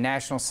have the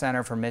National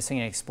Center for Missing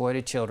and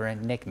Exploited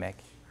Children, NCMEC,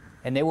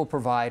 and they will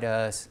provide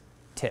us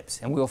tips,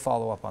 and we'll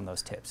follow up on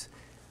those tips.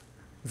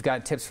 We've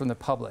got tips from the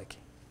public,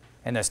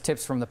 and those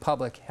tips from the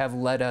public have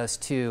led us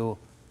to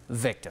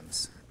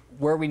victims.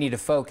 Where we need to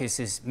focus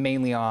is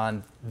mainly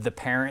on the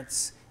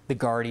parents, the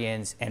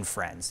guardians, and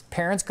friends.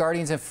 Parents,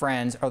 guardians, and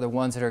friends are the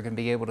ones that are going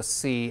to be able to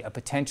see a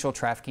potential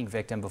trafficking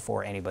victim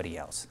before anybody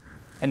else.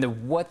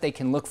 And what they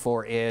can look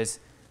for is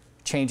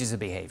changes of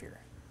behavior.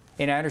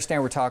 And I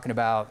understand we're talking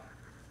about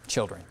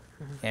children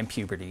and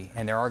puberty,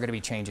 and there are going to be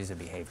changes of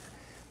behavior.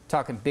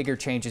 Talking bigger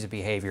changes of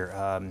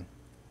behavior.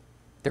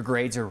 Their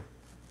grades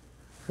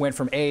went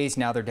from A's,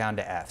 now they're down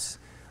to F's.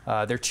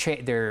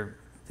 They're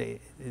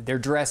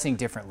dressing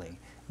differently.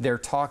 They're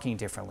talking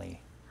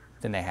differently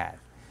than they had.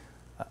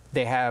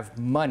 They have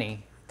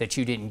money that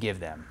you didn't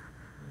give them.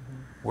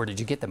 Where did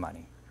you get the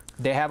money?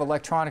 They have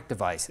electronic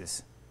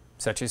devices,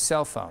 such as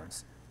cell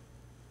phones,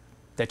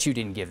 that you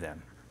didn't give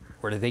them.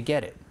 Where did they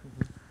get it?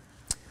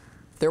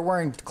 They're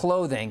wearing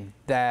clothing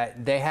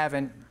that they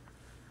haven't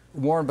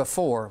worn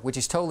before, which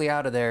is totally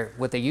out of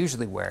what they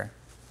usually wear.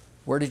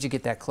 Where did you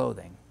get that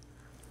clothing?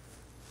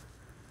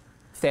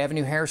 If they have a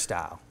new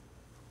hairstyle,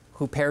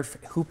 who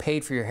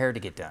paid for your hair to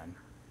get done?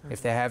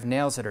 If they have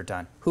nails that are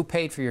done, who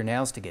paid for your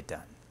nails to get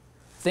done?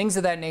 Things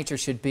of that nature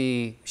should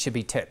be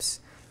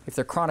tips. If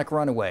they're chronic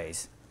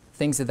runaways,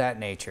 things of that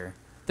nature,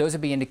 those would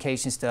be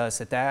indications to us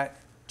that that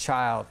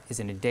child is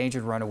an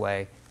endangered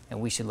runaway and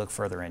we should look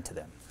further into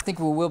them. I think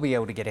we will be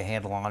able to get a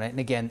handle on it. And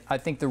again, I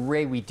think the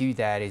way we do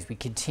that is we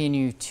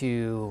continue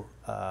to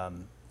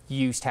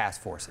use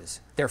task forces.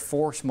 They're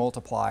force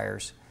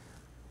multipliers.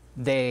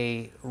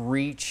 They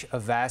reach a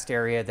vast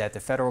area that the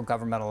federal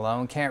government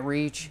alone can't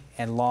reach,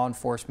 and law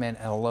enforcement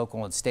at a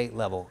local and state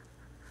level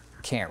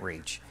can't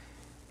reach.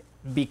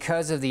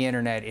 Because of the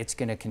internet, it's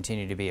going to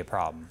continue to be a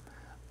problem.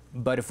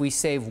 But if we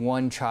save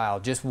one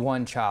child, just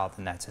one child,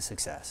 then that's a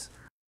success.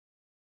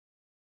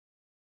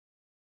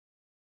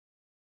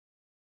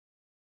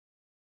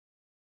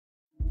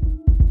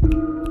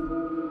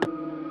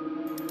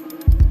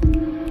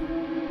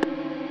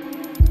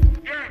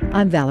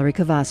 I'm Valerie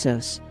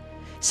Cavazos.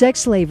 Sex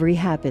slavery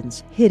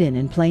happens hidden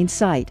in plain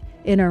sight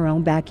in our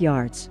own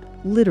backyards,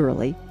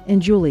 literally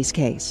in Julie's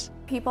case.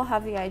 People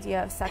have the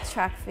idea of sex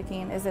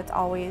trafficking is it's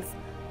always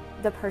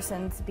the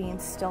person's being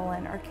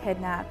stolen or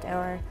kidnapped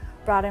or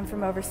brought in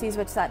from overseas,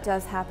 which that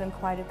does happen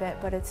quite a bit,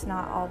 but it's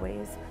not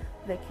always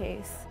the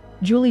case.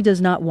 Julie does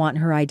not want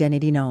her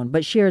identity known,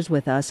 but shares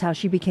with us how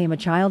she became a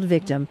child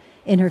victim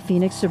in her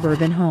Phoenix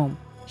suburban home.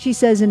 She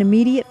says an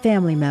immediate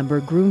family member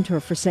groomed her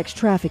for sex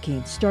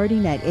trafficking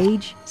starting at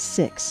age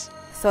 6.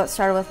 So it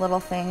started with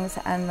little things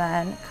and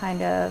then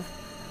kind of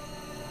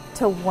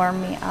to warm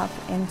me up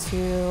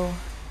into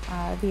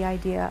the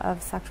idea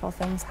of sexual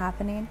things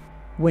happening.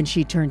 When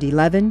she turned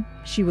 11,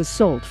 she was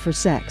sold for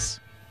sex.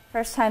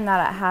 First time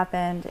that it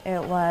happened,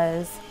 it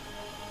was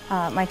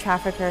my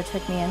trafficker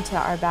took me into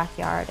our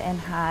backyard and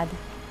had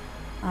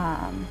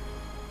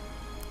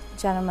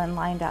gentlemen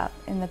lined up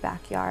in the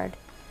backyard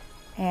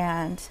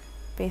and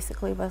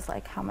basically was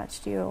like, how much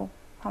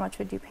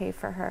would you pay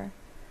for her?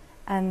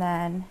 And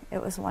then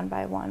it was one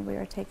by one we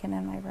were taken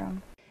in my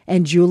room.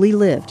 And Julie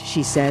lived,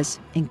 she says,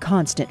 in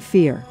constant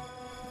fear.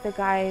 The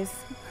guys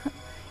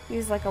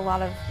used like a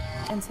lot of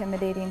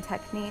intimidating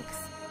techniques.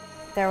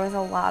 There was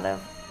a lot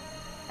of,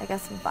 I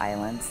guess,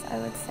 violence, I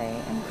would say,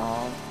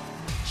 involved.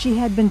 She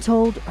had been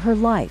told her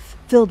life,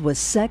 filled with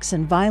sex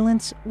and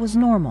violence, was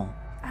normal.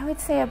 I would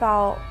say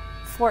about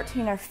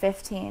 14 or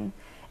 15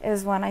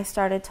 is when I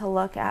started to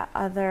look at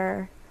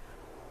other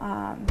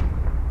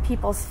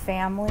people's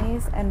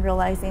families and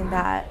realizing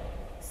that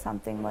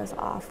something was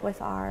off with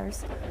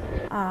ours.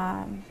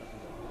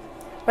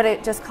 But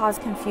it just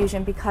caused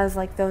confusion because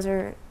like those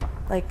are,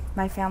 like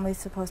my family's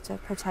supposed to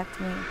protect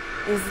me.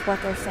 Is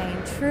what they're saying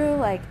true?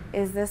 Like,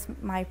 is this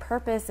my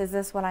purpose? Is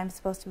this what I'm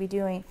supposed to be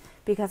doing?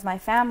 Because my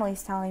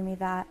family's telling me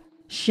that.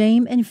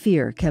 Shame and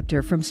fear kept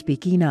her from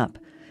speaking up.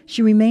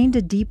 She remained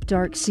a deep,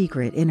 dark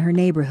secret in her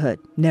neighborhood,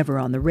 never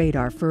on the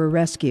radar for a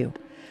rescue.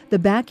 The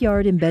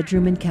backyard and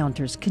bedroom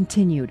encounters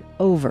continued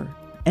over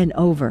and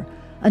over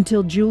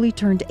until Julie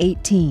turned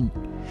 18.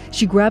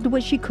 She grabbed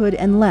what she could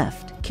and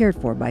left, cared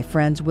for by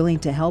friends willing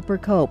to help her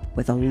cope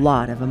with a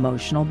lot of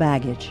emotional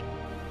baggage.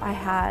 I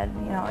had,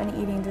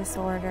 an eating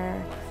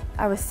disorder.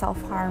 I was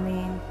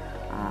self-harming,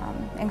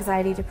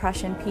 anxiety,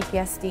 depression,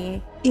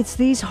 PTSD. It's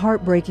these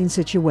heartbreaking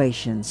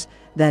situations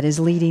that is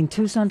leading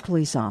Tucson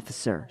police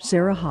officer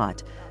Sarah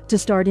Hott to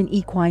start an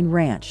equine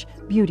ranch,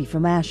 Beauty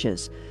from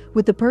Ashes,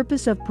 with the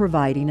purpose of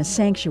providing a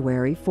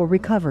sanctuary for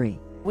recovery.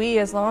 We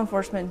as law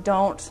enforcement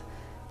don't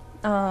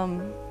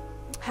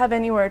have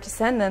anywhere to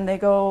send them.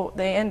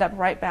 They end up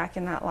right back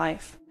in that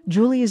life.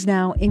 Julie is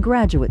now in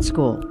graduate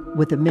school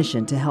with a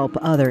mission to help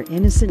other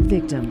innocent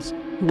victims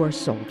who are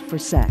sold for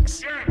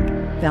sex.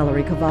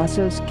 Valerie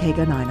Cavazos,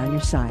 KGUN 9 on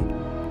your side.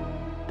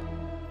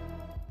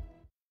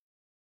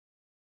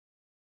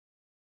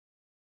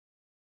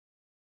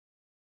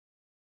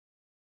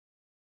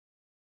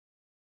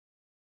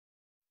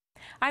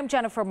 I'm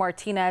Jennifer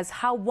Martinez.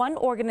 How one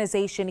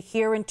organization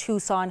here in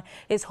Tucson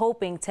is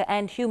hoping to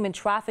end human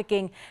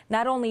trafficking,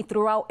 not only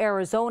throughout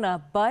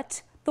Arizona,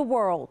 but the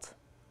world.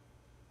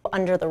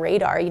 Under the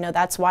radar,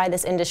 that's why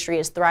this industry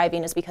is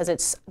thriving, is because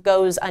it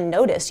goes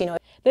unnoticed.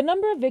 The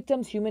number of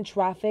victims human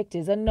trafficked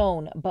is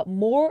unknown, but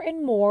more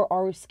and more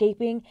are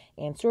escaping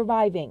and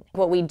surviving.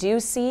 What we do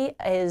see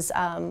is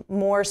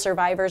more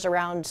survivors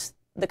around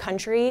the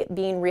country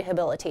being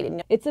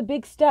rehabilitated. It's a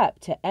big step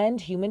to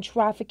end human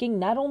trafficking,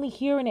 not only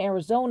here in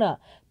Arizona,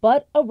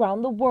 but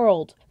around the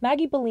world.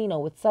 Maggie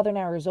Bellino with Southern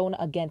Arizona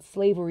Against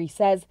Slavery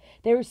says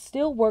there is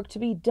still work to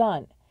be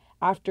done.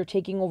 After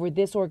taking over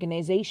this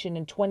organization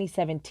in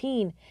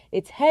 2017,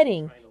 it's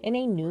heading in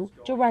a new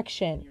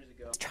direction.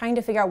 Trying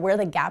to figure out where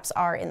the gaps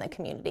are in the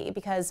community,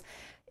 because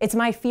it's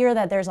my fear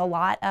that there's a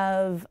lot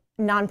of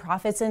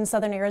nonprofits in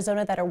Southern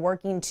Arizona that are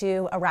working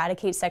to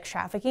eradicate sex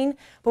trafficking,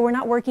 but we're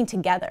not working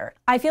together.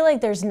 I feel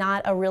like there's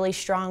not a really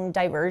strong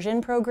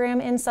diversion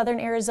program in Southern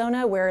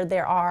Arizona where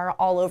there are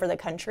all over the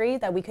country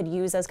that we could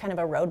use as kind of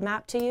a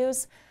roadmap to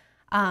use.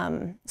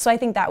 So I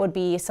think that would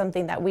be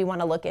something that we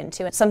want to look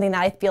into. It's something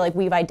that I feel like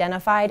we've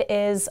identified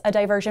is a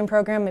diversion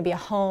program, maybe a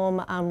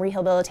home,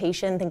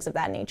 rehabilitation, things of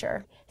that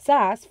nature.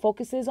 SAS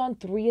focuses on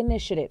 3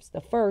 initiatives,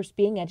 the first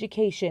being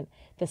education,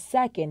 the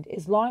second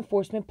is law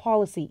enforcement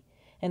policy,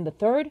 and the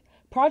third,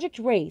 Project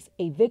RAISE,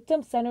 a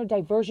victim-centered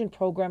diversion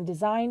program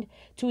designed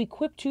to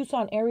equip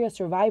Tucson area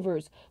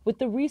survivors with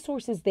the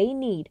resources they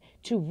need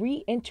to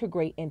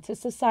reintegrate into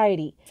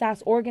society.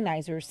 SAS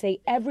organizers say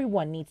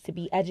everyone needs to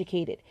be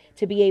educated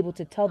to be able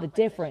to tell the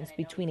difference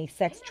between a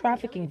sex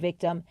trafficking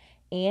victim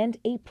and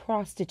a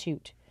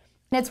prostitute.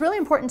 It's really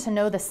important to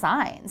know the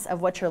signs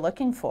of what you're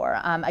looking for.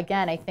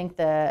 Again, I think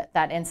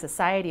that in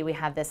society we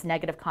have this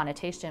negative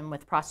connotation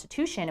with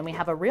prostitution, and we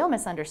have a real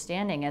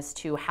misunderstanding as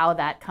to how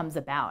that comes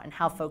about and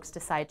how folks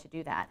decide to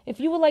do that. If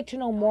you would like to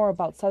know more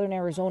about Southern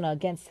Arizona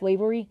against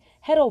slavery,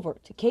 head over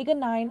to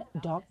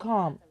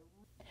KGUN9.com.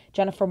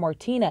 Jennifer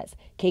Martinez,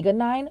 KGUN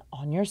 9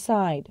 on your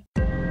side.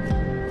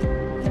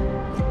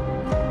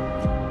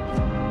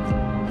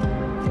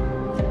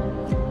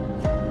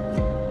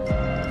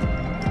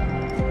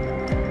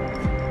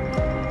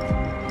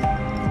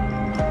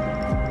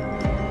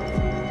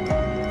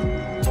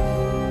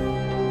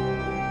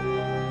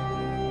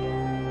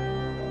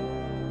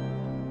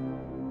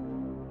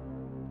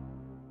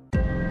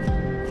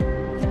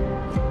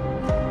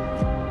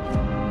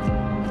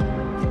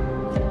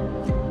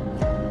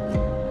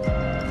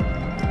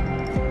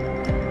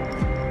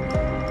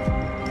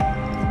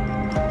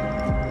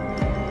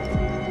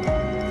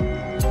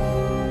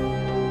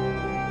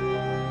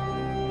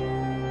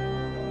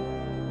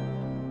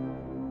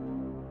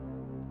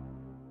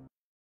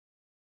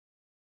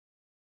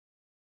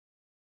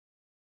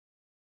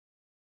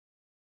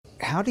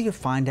 How do you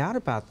find out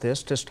about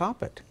this to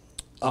stop it?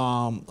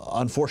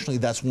 Unfortunately,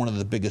 that's one of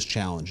the biggest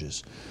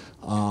challenges.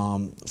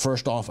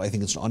 First off, I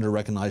think it's an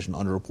under-recognized and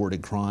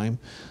under-reported crime.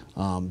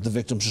 The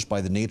victims, just by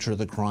the nature of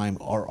the crime,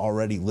 are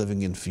already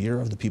living in fear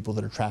of the people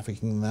that are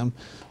trafficking them,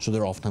 so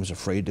they're oftentimes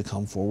afraid to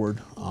come forward.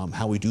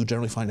 How we do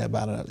generally find out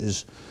about it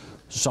is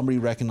somebody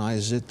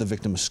recognizes it, the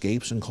victim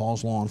escapes and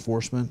calls law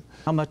enforcement.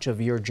 How much of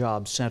your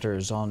job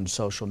centers on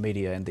social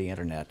media and the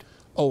internet?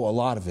 Oh, a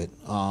lot of it.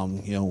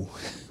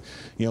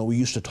 You know, we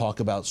used to talk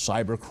about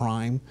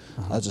cybercrime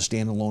as a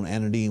standalone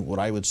entity. What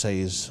I would say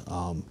is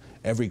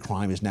every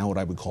crime is now what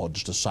I would call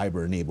just a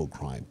cyber-enabled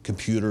crime.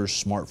 Computers,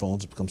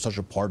 smartphones have become such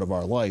a part of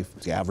our life.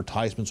 The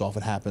advertisements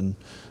often happen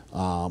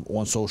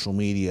on social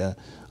media.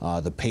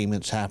 The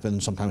payments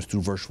happen sometimes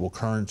through virtual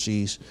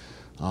currencies.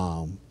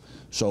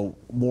 So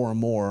more and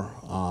more,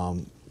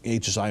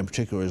 HSI in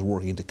particular is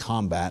working to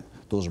combat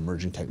those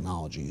emerging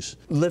technologies.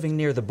 Living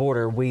near the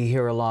border, we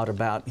hear a lot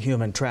about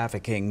human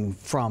trafficking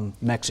from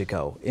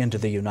Mexico into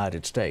the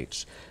United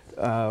States.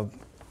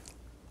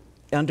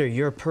 Under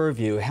your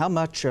purview, how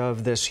much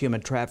of this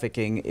human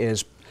trafficking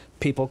is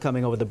people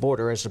coming over the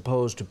border as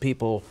opposed to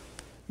people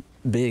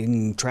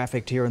being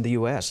trafficked here in the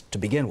U.S. to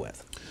begin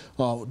with?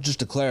 Well, just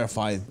to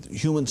clarify,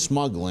 human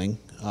smuggling,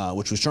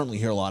 which we certainly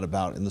hear a lot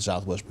about in the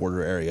southwest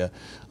border area,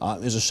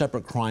 is a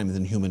separate crime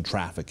than human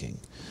trafficking.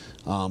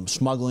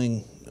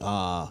 Smuggling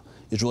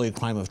is really a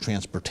crime of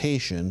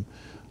transportation.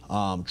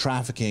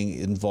 Trafficking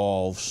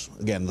involves,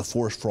 again, the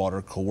force, fraud,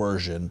 or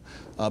coercion,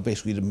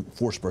 basically to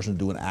force a person to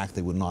do an act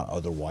they would not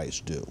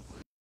otherwise do.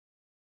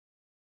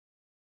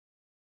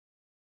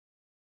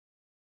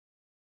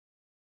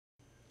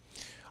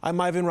 I'm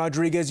Ivan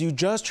Rodriguez. You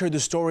just heard the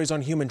stories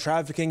on human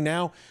trafficking.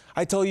 Now,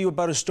 I tell you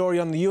about a story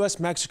on the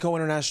U.S.-Mexico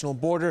international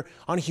border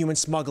on human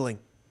smuggling.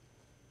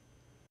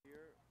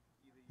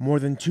 More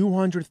than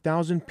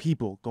 200,000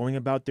 people going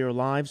about their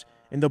lives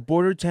in the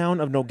border town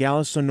of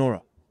Nogales,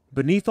 Sonora.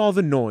 Beneath all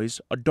the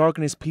noise, a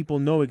darkness people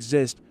know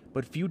exists,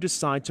 but few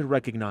decide to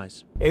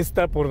recognize.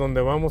 Esta por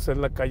donde vamos es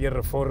la calle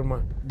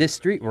Reforma. This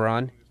street we're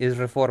on is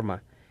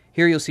Reforma.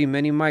 Here you'll see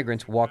many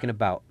migrants walking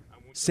about.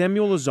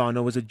 Samuel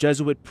Lozano is a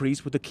Jesuit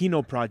priest with the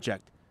Kino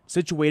Project,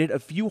 situated a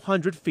few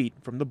hundred feet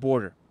from the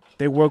border.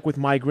 They work with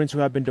migrants who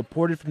have been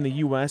deported from the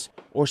U.S.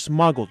 or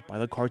smuggled by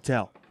the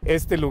cartel.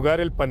 Este lugar,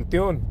 el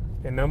Panteón,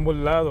 en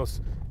ambos lados.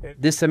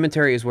 This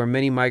cemetery is where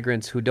many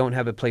migrants who don't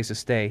have a place to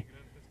stay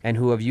and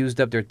who have used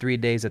up their 3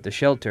 days at the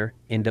shelter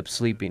end up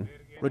sleeping.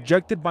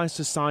 Rejected by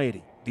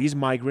society, these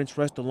migrants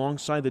rest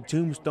alongside the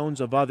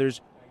tombstones of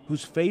others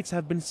whose fates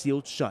have been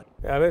sealed shut.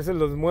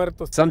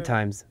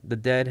 Sometimes the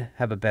dead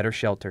have a better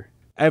shelter.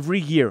 Every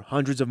year,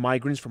 hundreds of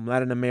migrants from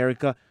Latin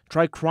America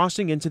try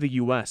crossing into the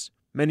U.S.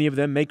 Many of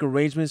them make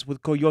arrangements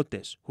with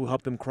coyotes who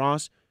help them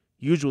cross.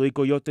 Usually,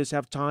 coyotes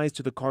have ties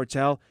to the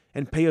cartel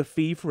and pay a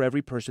fee for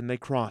every person they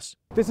cross.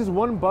 This is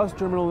one bus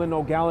terminal in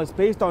Nogales.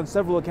 Based on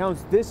several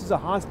accounts, this is a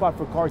hotspot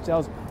for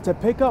cartels to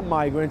pick up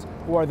migrants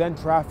who are then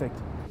trafficked.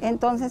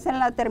 Entonces en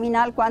la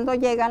terminal, cuando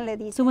llegan, le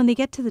dicen. So when they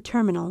get to the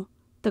terminal,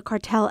 the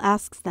cartel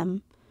asks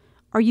them,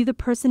 "Are you the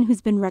person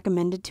who's been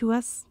recommended to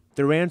us?"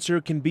 their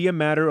answer can be a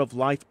matter of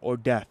life or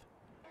death.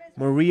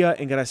 Maria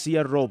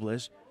Engracia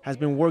Robles has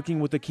been working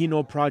with the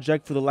Kino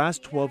Project for the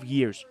last 12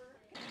 years.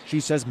 She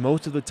says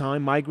most of the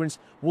time migrants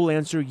will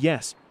answer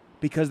yes,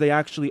 because they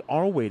actually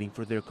are waiting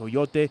for their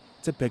coyote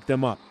to pick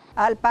them up.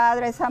 Al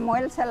padre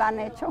Samuel se la han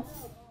hecho.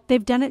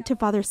 They've done it to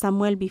Father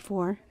Samuel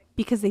before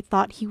because they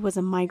thought he was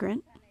a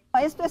migrant.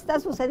 Esto está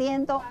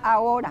sucediendo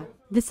ahora.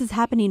 This is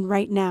happening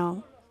right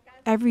now.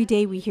 Every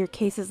day we hear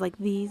cases like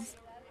these.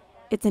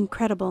 It's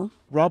incredible.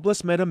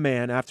 Robles met a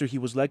man after he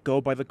was let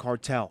go by the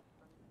cartel.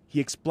 He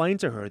explained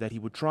to her that he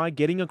would try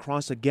getting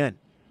across again,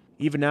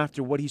 even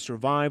after what he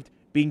survived,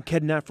 being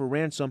kidnapped for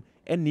ransom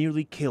and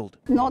nearly killed.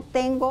 No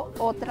tengo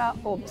otra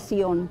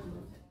opción.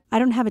 I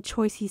don't have a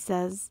choice, he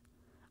says.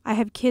 I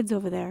have kids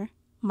over there,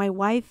 my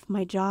wife,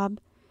 my job.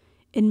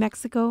 In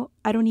Mexico,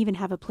 I don't even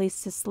have a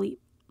place to sleep.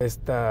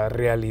 Esta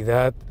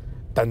realidad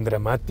tan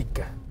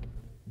dramática.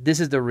 This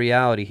is the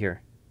reality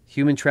here.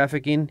 Human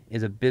trafficking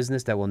is a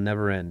business that will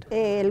never end.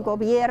 El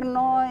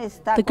gobierno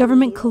está The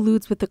government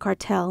colludes with the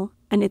cartel,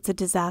 and it's a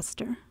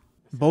disaster.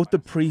 Both the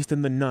priest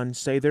and the nun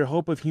say their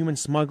hope of human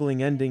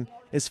smuggling ending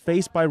is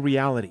faced by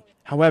reality.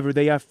 However,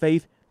 they have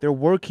faith their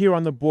work here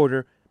on the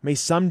border may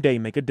someday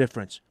make a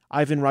difference.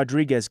 Ivan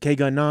Rodriguez,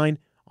 KGUN 9,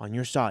 on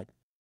your side.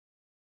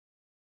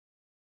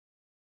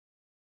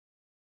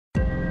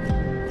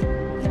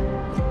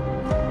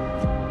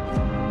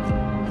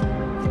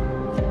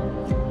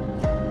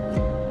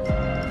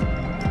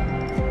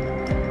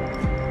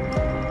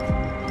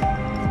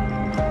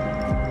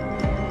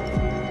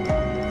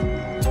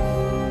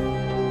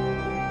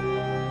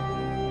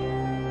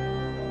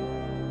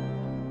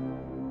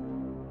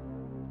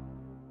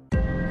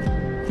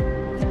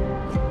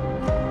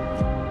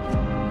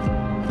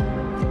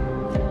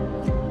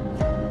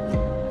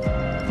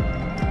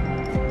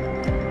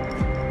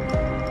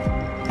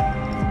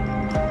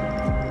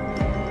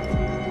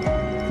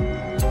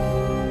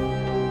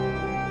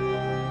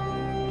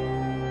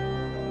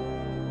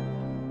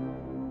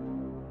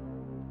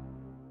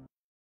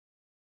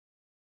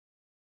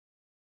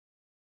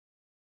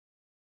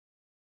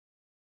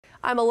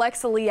 I'm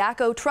Alexa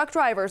Liaco. Truck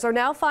drivers are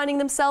now finding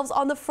themselves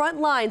on the front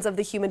lines of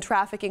the human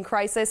trafficking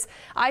crisis.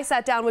 I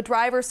sat down with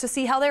drivers to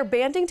see how they're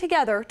banding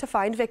together to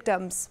find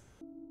victims.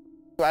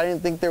 I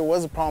didn't think there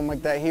was a problem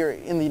like that here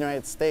in the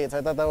United States.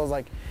 I thought that was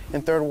like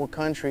in third world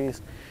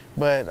countries,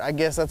 but I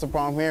guess that's a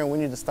problem here and we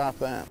need to stop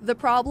that. The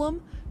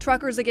problem?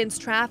 Truckers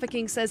Against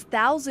Trafficking says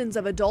thousands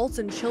of adults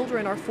and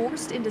children are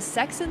forced into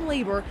sex and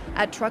labor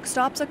at truck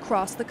stops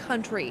across the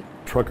country.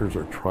 Truckers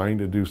are trying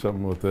to do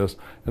something with this,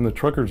 and the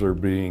truckers are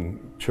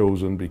being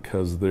chosen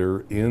because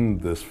they're in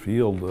this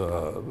field.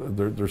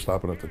 They're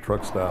stopping at the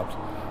truck stops.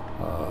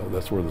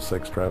 That's where the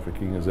sex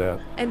trafficking is at.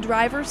 And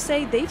drivers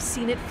say they've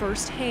seen it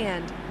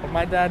firsthand.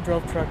 My dad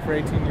drove truck for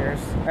 18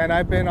 years, and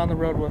I've been on the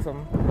road with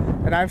him,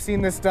 and I've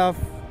seen this stuff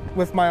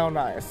with my own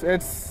eyes.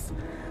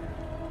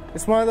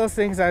 It's one of those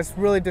things that's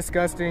really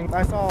disgusting.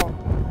 I saw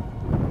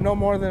no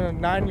more than a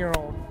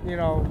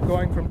 9-year-old,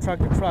 going from truck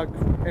to truck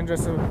in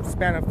just a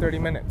span of 30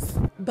 minutes.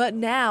 But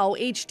now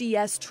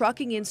HDS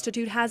Trucking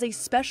Institute has a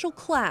special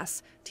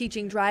class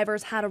teaching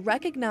drivers how to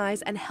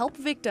recognize and help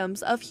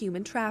victims of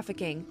human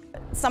trafficking.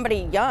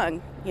 Somebody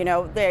young,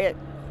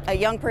 a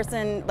young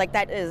person like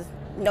that is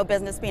no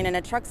business being in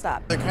a truck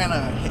stop. They're kind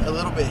of a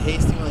little bit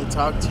hasty when they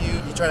talk to you.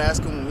 You try to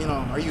ask them,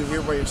 are you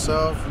here by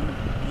yourself?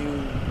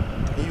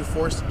 Are you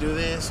forced to do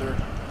this? Or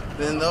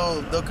then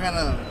they'll kind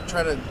of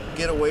try to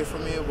get away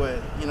from you, but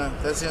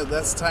that's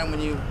the time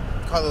when you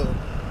call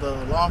the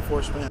law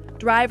enforcement.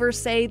 Drivers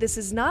say this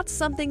is not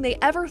something they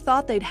ever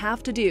thought they'd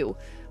have to do,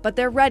 but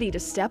they're ready to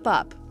step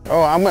up.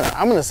 Oh, I'm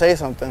gonna say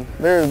something.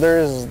 There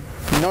is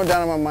no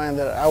doubt in my mind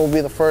that I will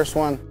be the first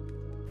one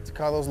to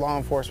call those law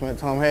enforcement,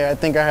 tell them, hey, I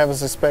think I have a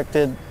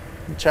suspected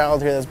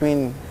child here that's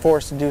being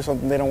forced to do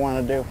something they don't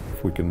want to do.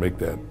 If we can make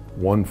that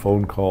one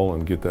phone call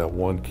and get that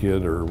one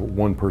kid or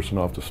one person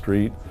off the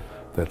street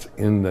that's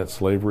in that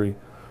slavery,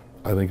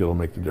 I think it'll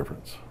make the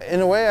difference.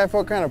 In a way, I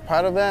feel kind of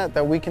proud of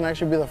that we can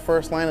actually be the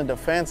first line of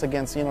defense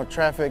against,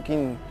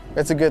 trafficking.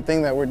 It's a good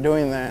thing that we're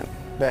doing that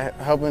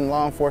helping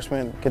law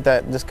enforcement get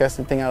that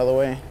disgusting thing out of the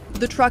way.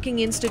 The Trucking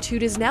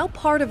Institute is now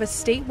part of a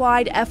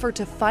statewide effort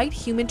to fight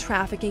human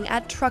trafficking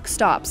at truck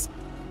stops.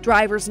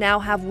 Drivers now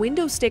have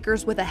window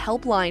stickers with a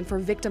helpline for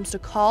victims to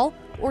call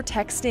or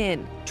text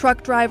in.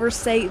 Truck drivers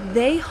say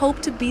they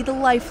hope to be the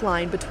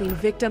lifeline between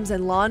victims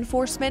and law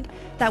enforcement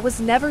that was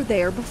never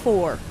there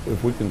before.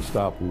 If we can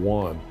stop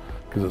one,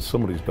 because it's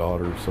somebody's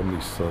daughter,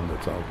 somebody's son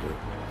that's out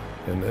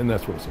there, and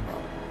that's what it's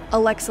about.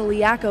 Alexa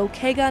Liaco,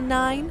 KGUN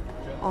 9,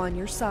 on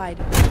your side.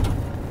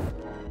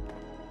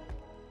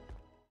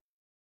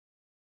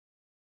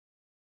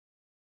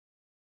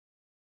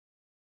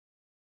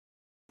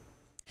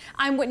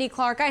 I'm Whitney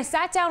Clark. I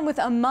sat down with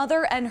a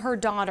mother and her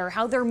daughter,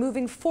 how they're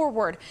moving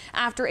forward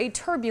after a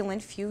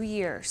turbulent few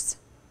years.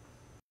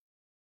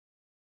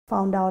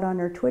 Found out on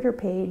her Twitter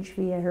page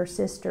via her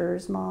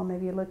sister's mom.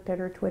 Have you looked at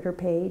her Twitter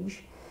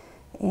page?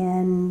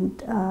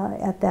 And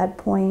at that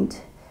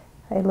point,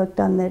 I looked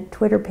on the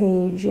Twitter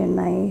page and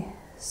I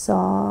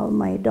saw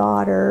my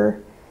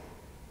daughter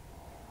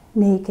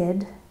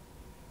naked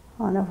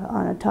on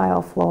a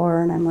tile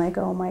floor, and I'm like,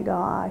 oh my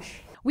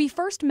gosh. We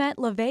first met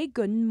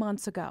KGUN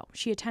months ago.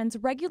 She attends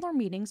regular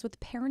meetings with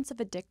parents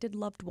of addicted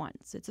loved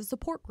ones. It's a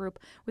support group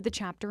with a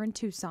chapter in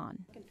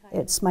Tucson.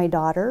 It's my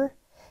daughter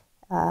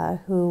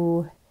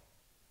who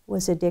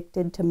was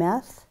addicted to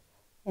meth,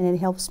 and it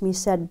helps me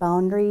set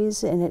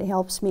boundaries, and it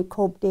helps me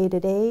cope day to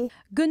day.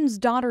 KGUN's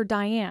daughter,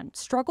 Diane,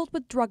 struggled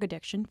with drug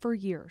addiction for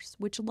years,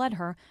 which led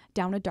her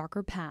down a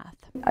darker path.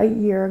 A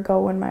year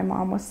ago when my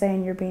mom was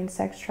saying you're being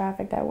sex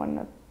trafficked, I wouldn't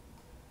have,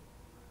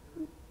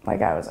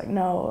 I was like,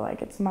 no,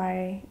 it's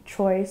my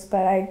choice,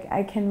 but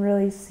I can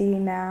really see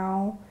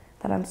now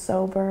that I'm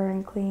sober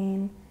and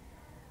clean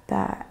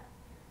that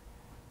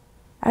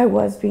I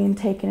was being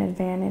taken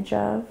advantage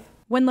of.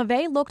 When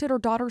LaVey looked at her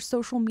daughter's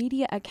social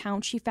media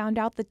account, she found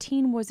out the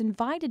teen was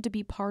invited to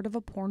be part of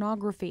a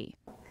pornography.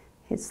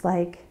 It's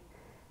like,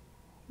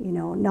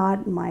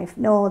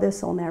 no,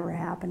 this will never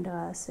happen to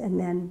us. And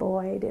then,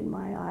 boy, did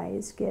my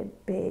eyes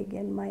get big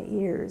and my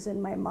ears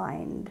and my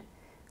mind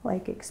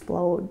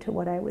explode to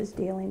what I was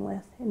dealing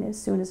with. And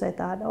as soon as I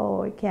thought,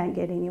 oh, it can't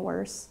get any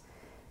worse,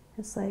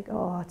 it's like,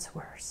 oh, it's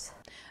worse.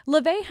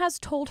 LaVey has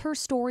told her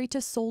story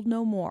to Sold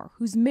No More,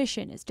 whose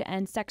mission is to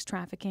end sex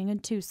trafficking in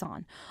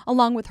Tucson.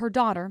 Along with her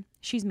daughter,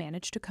 she's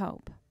managed to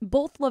cope.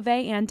 Both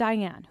LaVey and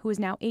Diane, who is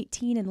now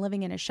 18 and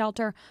living in a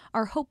shelter,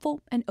 are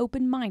hopeful and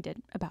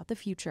open-minded about the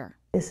future.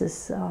 This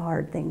is a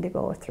hard thing to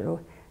go through.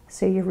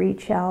 So you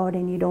reach out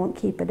and you don't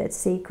keep it a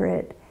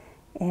secret.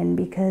 And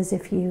because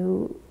if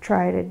you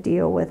try to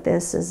deal with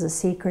this as a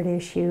secret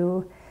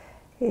issue,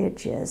 it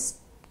just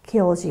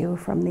kills you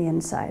from the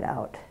inside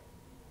out.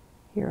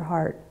 Your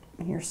heart,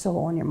 your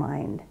soul, and your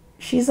mind.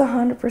 She's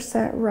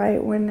 100%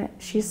 right when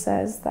she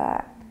says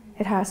that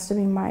it has to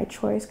be my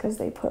choice because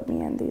they put me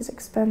in these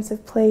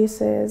expensive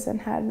places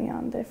and had me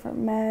on different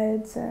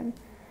meds,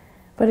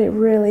 but it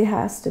really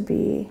has to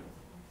be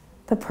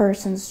the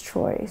person's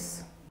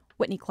choice.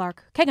 Whitney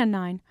Clark, KGUN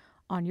 9,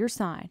 on your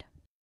side.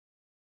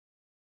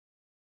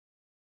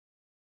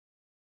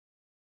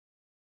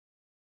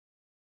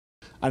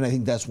 And I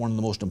think that's one of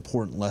the most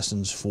important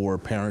lessons for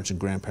parents and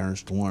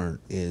grandparents to learn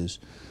is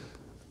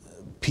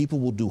people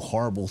will do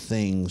horrible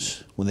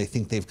things when they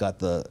think they've got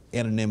the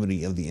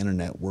anonymity of the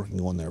internet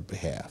working on their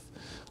behalf.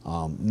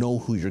 Know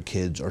who your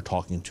kids are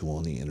talking to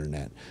on the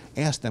internet.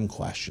 Ask them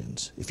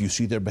questions. If you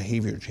see their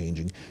behavior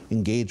changing,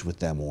 engage with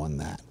them on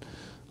that.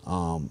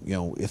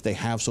 If they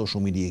have social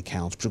media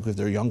accounts, particularly if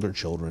they're younger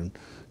children,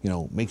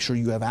 make sure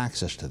you have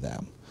access to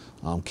them.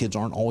 Kids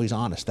aren't always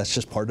honest. That's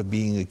just part of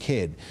being a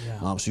kid.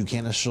 Yeah. So you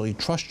can't necessarily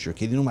trust your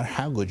kid, no matter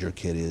how good your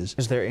kid is.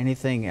 Is there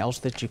anything else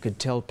that you could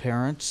tell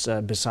parents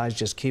besides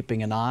just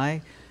keeping an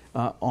eye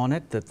on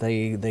it, that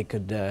they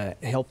could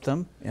help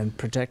them in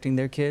protecting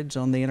their kids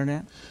on the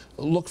internet?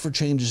 Look for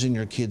changes in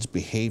your kids'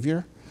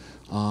 behavior.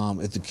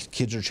 If the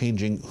kids are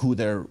changing who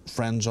their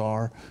friends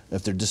are,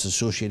 if they're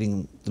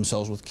disassociating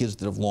themselves with kids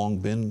that have long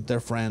been their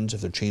friends,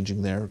 if they're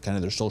changing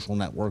their social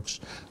networks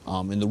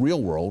in the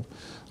real world,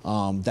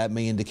 that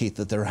may indicate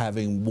that they're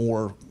having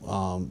more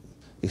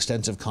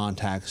extensive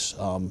contacts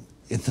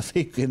in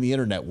the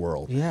internet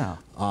world. Yeah.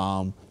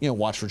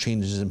 Watch for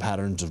changes in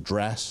patterns of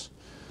dress.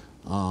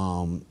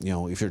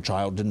 If your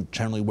child didn't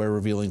generally wear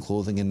revealing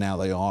clothing and now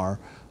they are,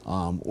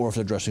 or if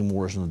they're dressing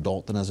more as an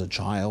adult than as a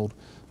child.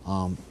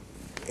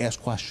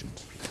 Ask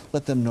questions.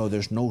 Let them know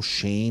there's no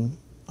shame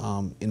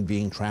in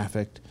being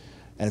trafficked,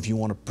 and if you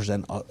want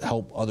to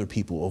help other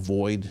people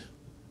avoid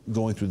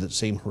going through that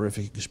same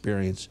horrific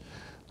experience,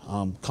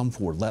 come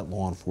forward. Let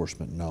law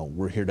enforcement know.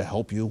 We're here to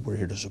help you. We're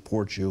here to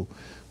support you.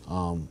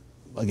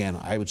 Again,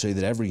 I would say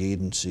that every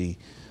agency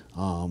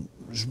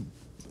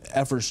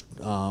efforts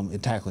in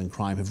tackling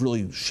crime have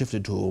really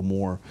shifted to a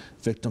more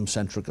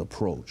victim-centric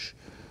approach.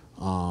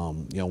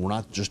 We're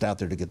not just out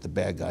there to get the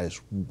bad guys,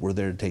 we're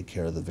there to take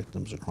care of the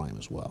victims of crime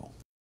as well.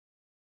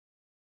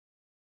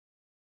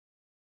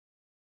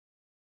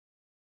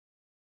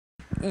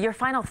 Your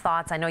final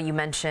thoughts, I know you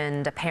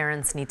mentioned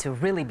parents need to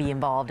really be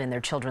involved in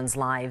their children's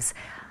lives,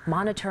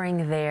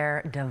 monitoring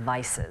their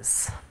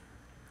devices.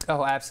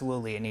 Oh,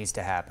 absolutely, it needs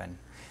to happen.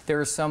 There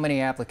are so many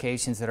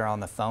applications that are on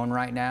the phone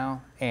right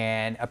now,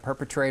 and a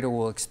perpetrator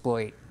will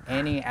exploit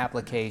any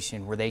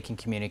application where they can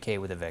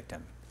communicate with a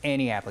victim.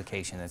 Any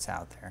application that's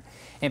out there.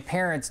 And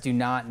parents do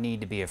not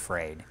need to be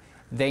afraid.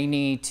 They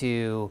need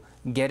to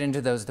get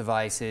into those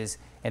devices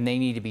and they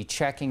need to be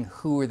checking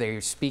who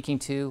they're speaking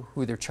to,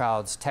 who their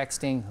child's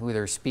texting, who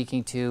they're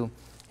speaking to,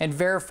 and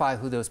verify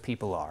who those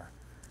people are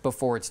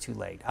before it's too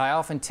late. I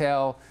often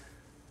tell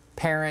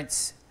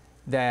parents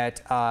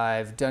that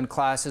I've done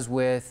classes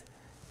with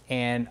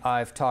and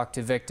I've talked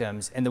to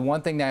victims, and the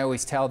one thing that I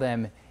always tell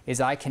them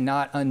is I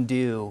cannot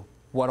undo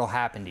what'll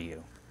happen to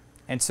you.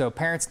 And so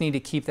parents need to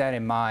keep that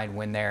in mind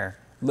when they're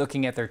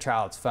looking at their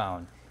child's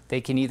phone.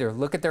 They can either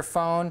look at their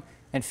phone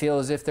and feel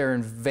as if they're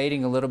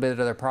invading a little bit of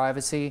their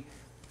privacy,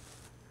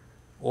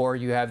 or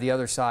you have the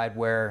other side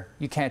where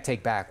you can't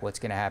take back what's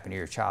going to happen to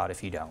your child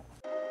if you don't.